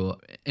tell you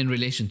in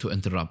relation to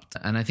interrupt.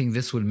 And I think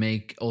this will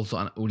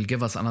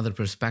give us another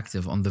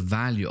perspective on the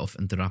value of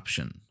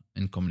interruption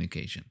in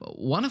communication.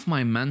 One of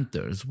my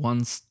mentors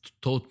once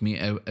taught me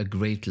a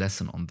great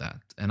lesson on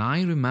that. And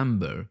I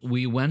remember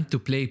we went to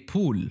play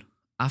pool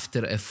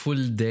after a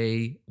full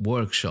day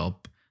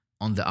workshop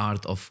on the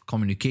art of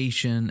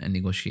communication and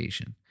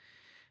negotiation.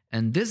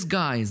 And this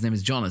guy, his name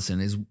is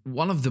Jonathan, is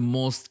one of the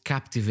most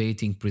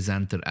captivating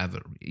presenter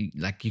ever.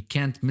 Like, you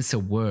can't miss a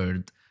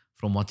word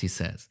from what he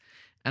says.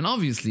 And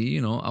obviously,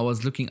 I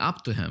was looking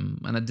up to him.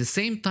 And at the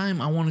same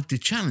time, I wanted to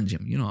challenge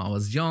him. I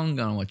was young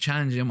and I want to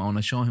challenge him. I want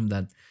to show him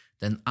that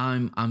then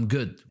I'm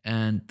good.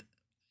 And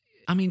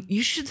I mean,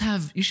 you should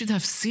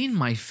have seen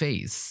my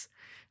face.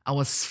 I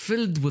was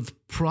filled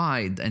with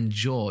pride and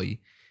joy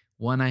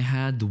when I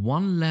had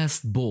one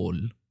last ball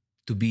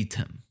to beat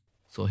him.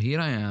 So here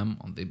I am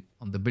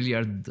on the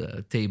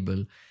billiard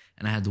table,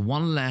 and I had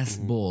one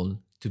last ball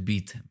to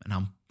beat him. And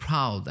I'm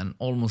proud and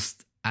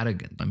almost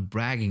arrogant. I'm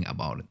bragging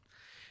about it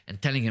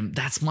and telling him,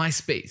 that's my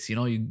space.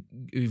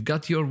 You've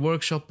got your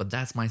workshop, but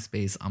that's my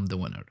space. I'm the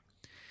winner.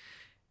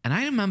 And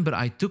I remember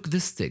I took the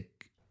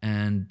stick,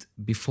 and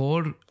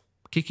before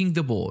kicking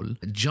the ball,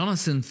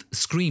 Jonathan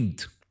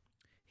screamed.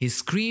 He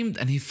screamed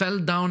and he fell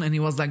down and he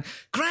was like,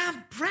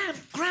 cramp,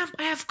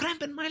 I have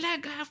cramp in my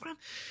leg, I have cramp.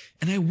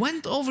 And I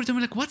went over to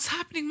him like, what's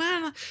happening,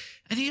 man?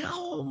 And he,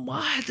 oh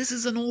my, this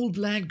is an old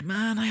leg,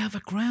 man, I have a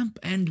cramp.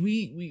 And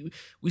we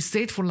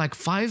stayed for like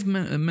 5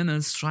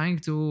 minutes trying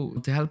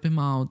to help him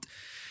out.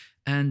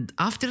 And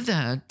after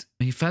that,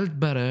 he felt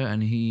better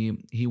and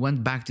he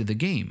went back to the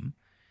game.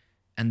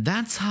 And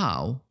that's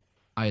how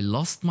I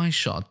lost my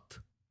shot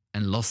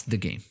and lost the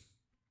game.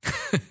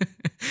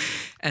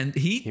 And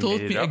he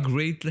taught me a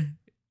great...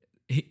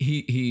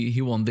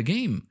 He won the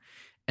game.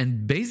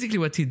 And basically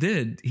what he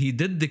did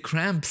the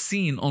cramp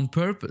scene on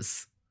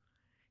purpose.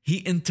 He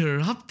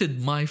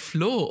interrupted my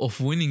flow of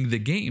winning the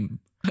game.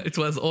 It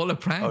was all a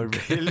prank.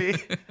 Oh, really?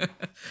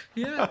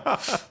 Yeah.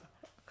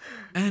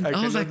 And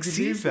I was like,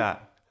 see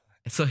that.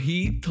 So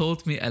he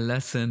taught me a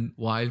lesson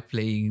while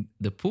playing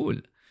the pool.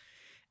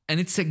 And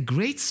it's a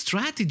great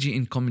strategy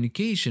in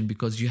communication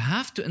because you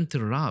have to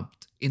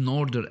interrupt in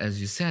order,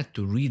 as you said,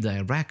 to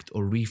redirect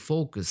or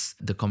refocus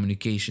the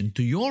communication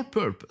to your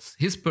purpose.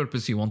 His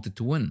purpose, he wanted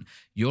to win.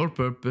 Your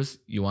purpose,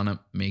 you want to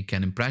make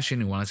an impression.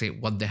 You want to say,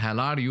 what the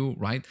hell are you,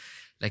 right?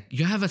 Like,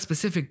 you have a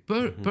specific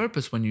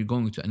purpose when you're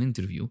going to an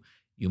interview.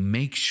 You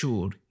make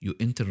sure you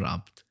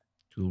interrupt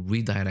to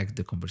redirect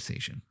the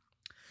conversation.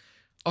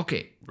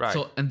 Okay, right.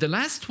 So, and the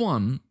last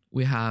one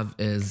we have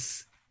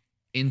is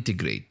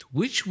integrate,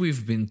 which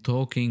we've been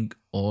talking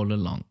all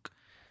along.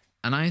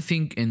 And I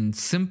think in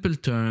simple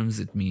terms,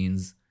 it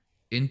means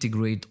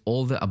integrate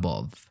all the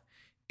above.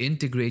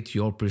 Integrate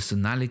your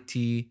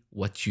personality,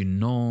 what you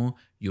know,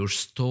 your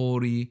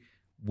story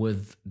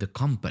with the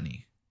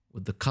company,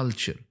 with the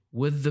culture,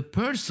 with the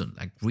person,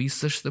 like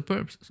research the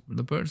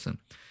person,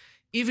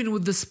 even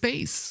with the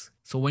space.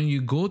 So when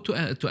you go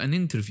to an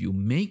interview,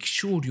 make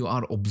sure you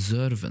are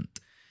observant.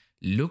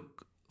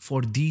 Look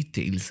for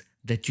details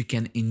that you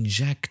can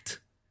inject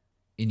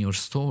in your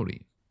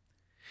story.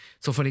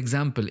 So, for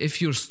example, if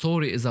your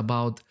story is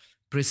about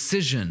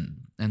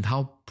precision and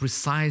how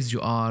precise you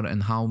are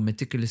and how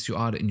meticulous you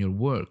are in your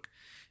work,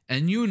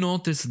 and you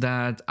notice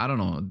that, I don't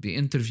know, the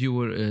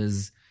interviewer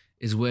is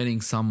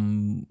wearing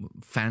some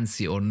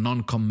fancy or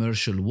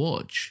non-commercial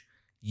watch,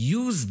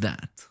 use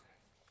that,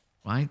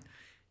 right?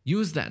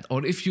 Use that.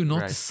 Or if you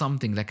notice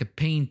something like a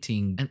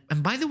painting,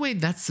 and by the way,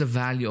 that's the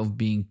value of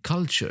being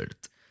cultured.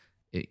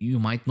 You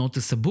might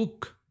notice a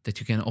book that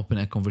you can open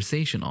a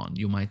conversation on.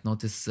 You might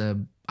notice,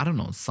 I don't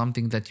know,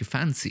 something that you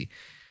fancy.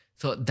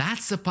 So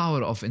that's the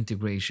power of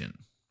integration.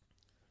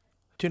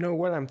 Do you know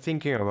what I'm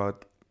thinking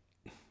about?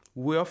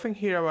 We often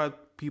hear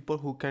about people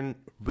who can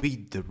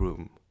read the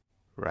room,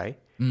 right?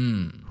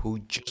 Who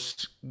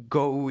just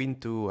go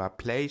into a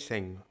place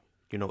and,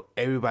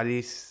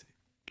 everybody's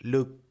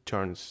look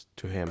turns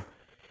to him.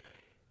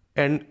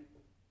 And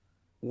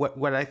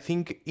what I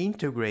think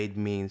integrate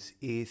means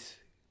is,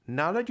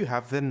 now that you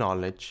have the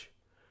knowledge,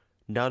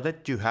 now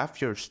that you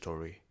have your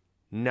story,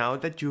 now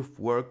that you've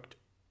worked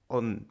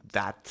on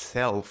that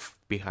self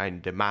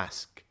behind the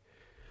mask,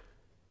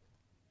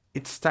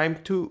 it's time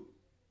to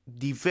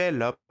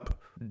develop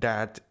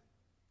that,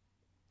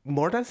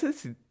 more than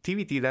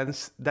sensitivity,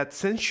 that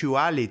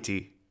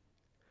sensuality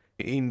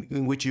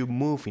in which you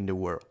move in the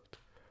world,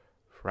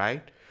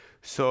 right?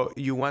 So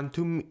you want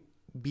to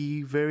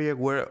be very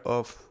aware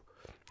of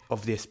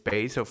the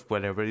space of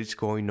whatever is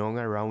going on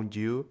around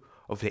you,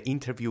 of the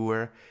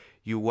interviewer.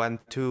 You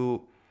want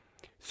to,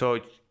 so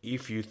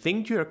if you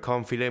think you're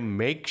confident,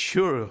 make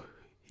sure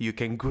you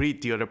can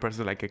greet the other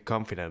person like a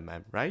confident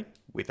man, right?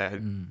 With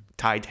a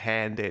tight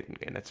hand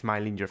and a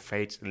smile in your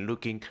face and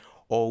looking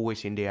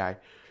always in the eye.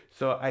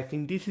 So I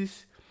think this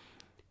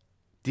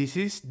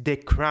is the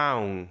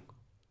crown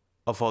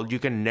of all you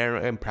can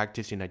learn and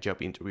practice in a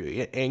job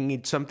interview. And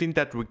it's something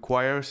that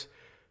requires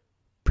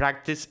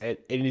practice, and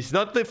it's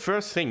not the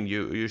first thing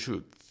you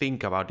should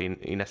think about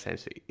in a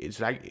sense. It's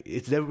like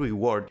it's the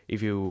reward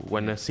if you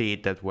want to see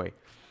it that way.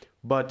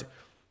 But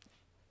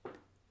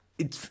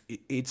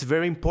it's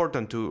very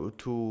important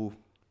to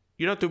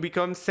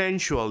become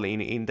sensual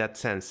in that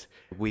sense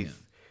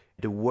with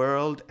the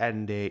world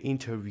and the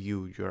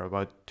interview you're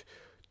about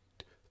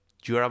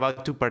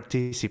to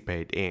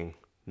participate in,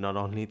 not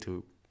only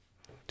to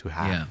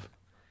have.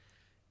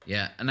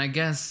 Yeah, and I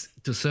guess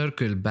to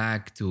circle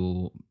back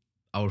to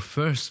our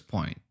first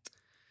point,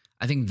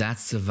 I think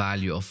that's the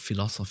value of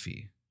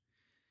philosophy,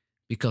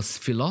 because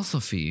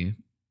philosophy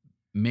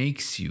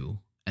makes you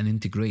an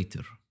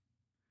integrator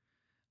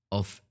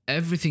of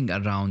everything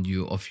around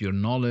you, of your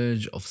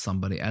knowledge, of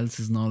somebody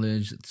else's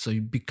knowledge. So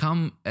you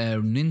become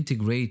an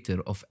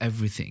integrator of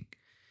everything.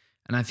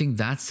 And I think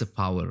that's the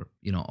power,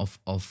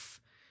 of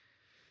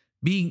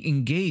being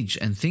engaged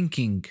and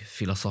thinking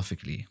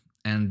philosophically.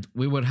 And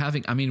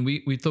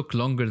we took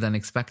longer than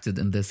expected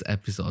in this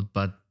episode,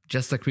 but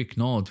just a quick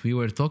note, we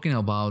were talking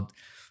about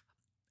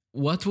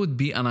what would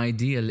be an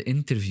ideal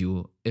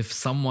interview if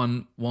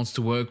someone wants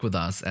to work with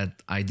us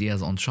at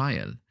Ideas on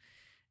Trial.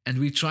 And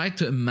we tried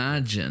to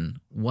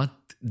imagine what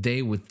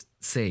they would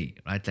say,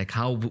 right? Like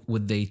how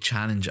would they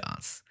challenge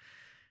us?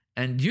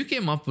 And you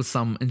came up with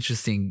some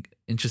interesting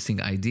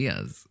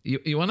ideas.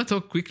 You want to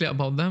talk quickly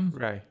about them?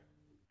 Right.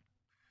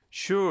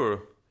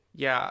 Sure.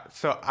 Yeah,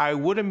 so I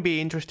wouldn't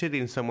be interested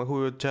in someone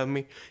who would tell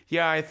me,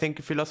 yeah, I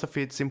think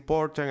philosophy is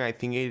important, I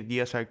think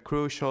ideas are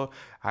crucial,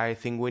 I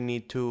think we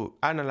need to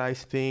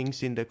analyze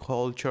things in the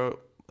culture.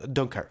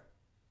 Don't care.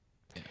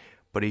 Yeah.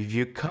 But if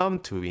you come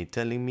to me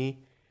telling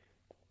me,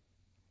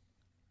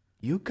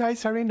 you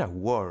guys are in a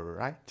war,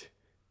 right?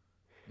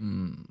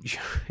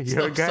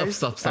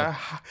 Stop.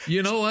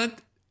 You know what?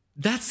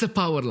 That's the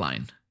power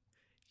line.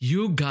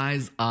 You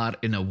guys are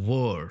in a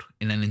war,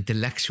 in an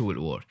intellectual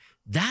war.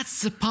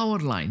 That's the power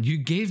line. You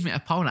gave me a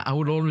power line. I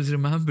would always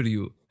remember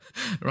you,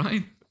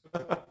 right?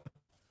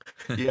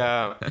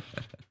 Yeah.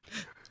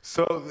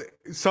 So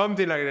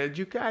something like that.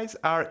 You guys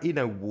are in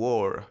a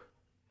war.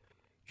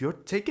 You're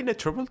taking the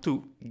trouble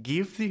to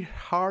give the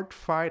hard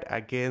fight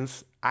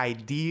against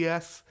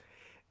ideas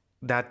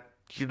that,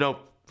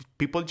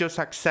 people just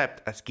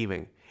accept as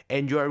given.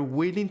 And you are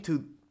willing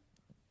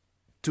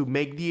to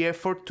make the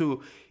effort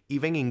to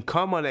even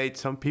accommodate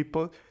some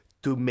people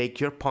to make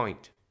your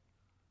point.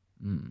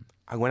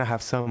 I want to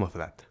have some of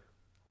that.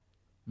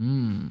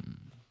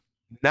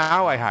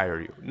 Now I hire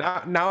you.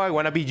 Now I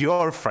want to be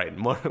your friend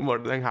more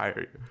than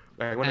hire you.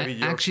 I want to be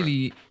your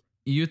friend.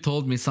 You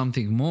told me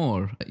something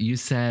more. You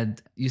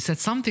said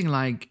something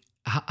like,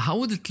 how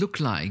would it look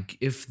like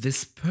if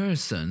this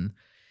person,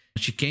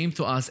 she came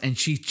to us and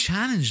she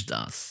challenged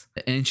us,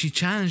 and she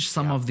challenged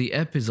some of the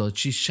episodes.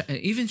 She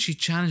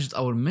challenged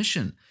our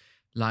mission.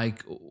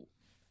 Like,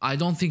 I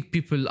don't think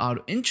people are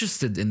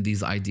interested in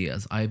these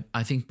ideas.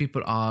 I think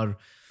people are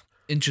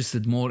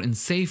interested more in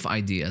safe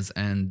ideas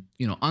and,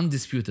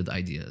 undisputed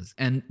ideas.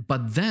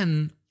 But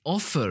then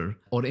offer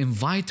or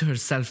invite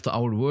herself to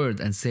our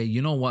world and say,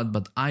 you know what,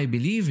 but I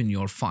believe in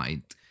your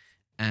fight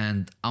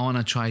and I want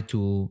to try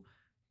to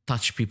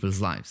touch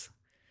people's lives.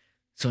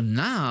 So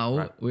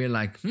now we're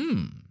like,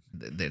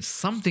 there's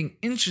something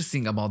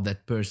interesting about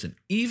that person.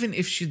 Even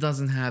if she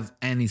doesn't have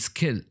any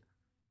skill,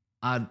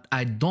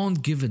 I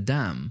don't give a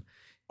damn.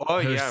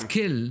 Her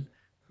skill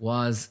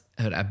was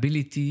her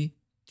ability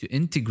to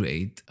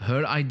integrate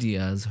her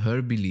ideas,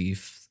 her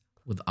beliefs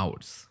with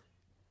ours.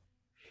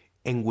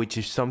 And which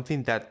is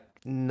something that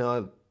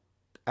not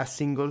a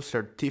single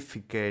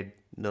certificate,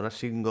 not a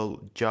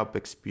single job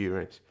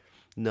experience,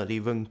 not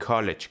even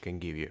college can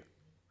give you.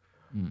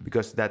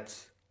 Because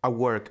that's a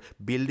work.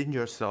 Building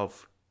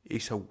yourself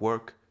is a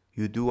work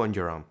you do on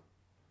your own.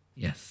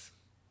 Yes,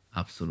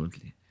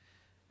 absolutely.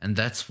 And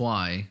that's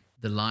why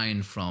the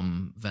line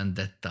from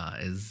Vendetta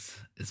is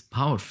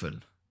powerful.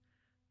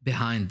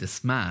 Behind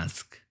this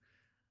mask,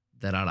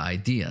 there are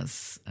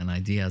ideas, and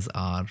ideas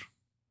are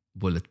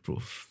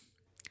bulletproof.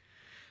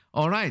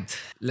 All right,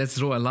 let's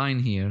draw a line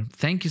here.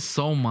 Thank you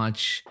so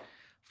much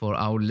for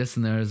our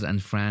listeners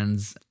and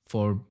friends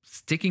for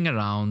sticking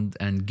around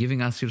and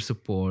giving us your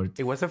support.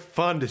 It was a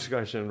fun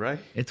discussion, right?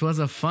 It was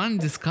a fun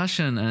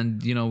discussion,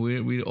 and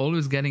we're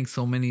always getting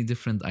so many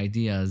different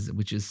ideas,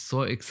 which is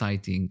so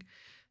exciting.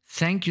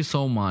 Thank you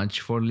so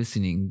much for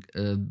listening.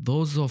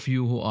 Those of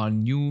you who are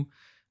new,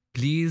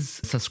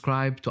 please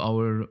subscribe to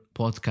our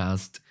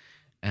podcast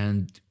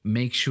and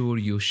make sure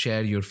you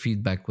share your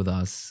feedback with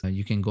us.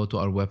 You can go to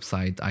our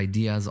website,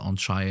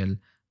 ideasontrial.com,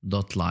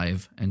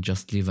 live and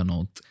just leave a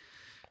note.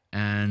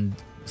 And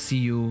see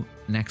you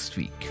next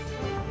week.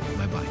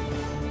 Bye bye.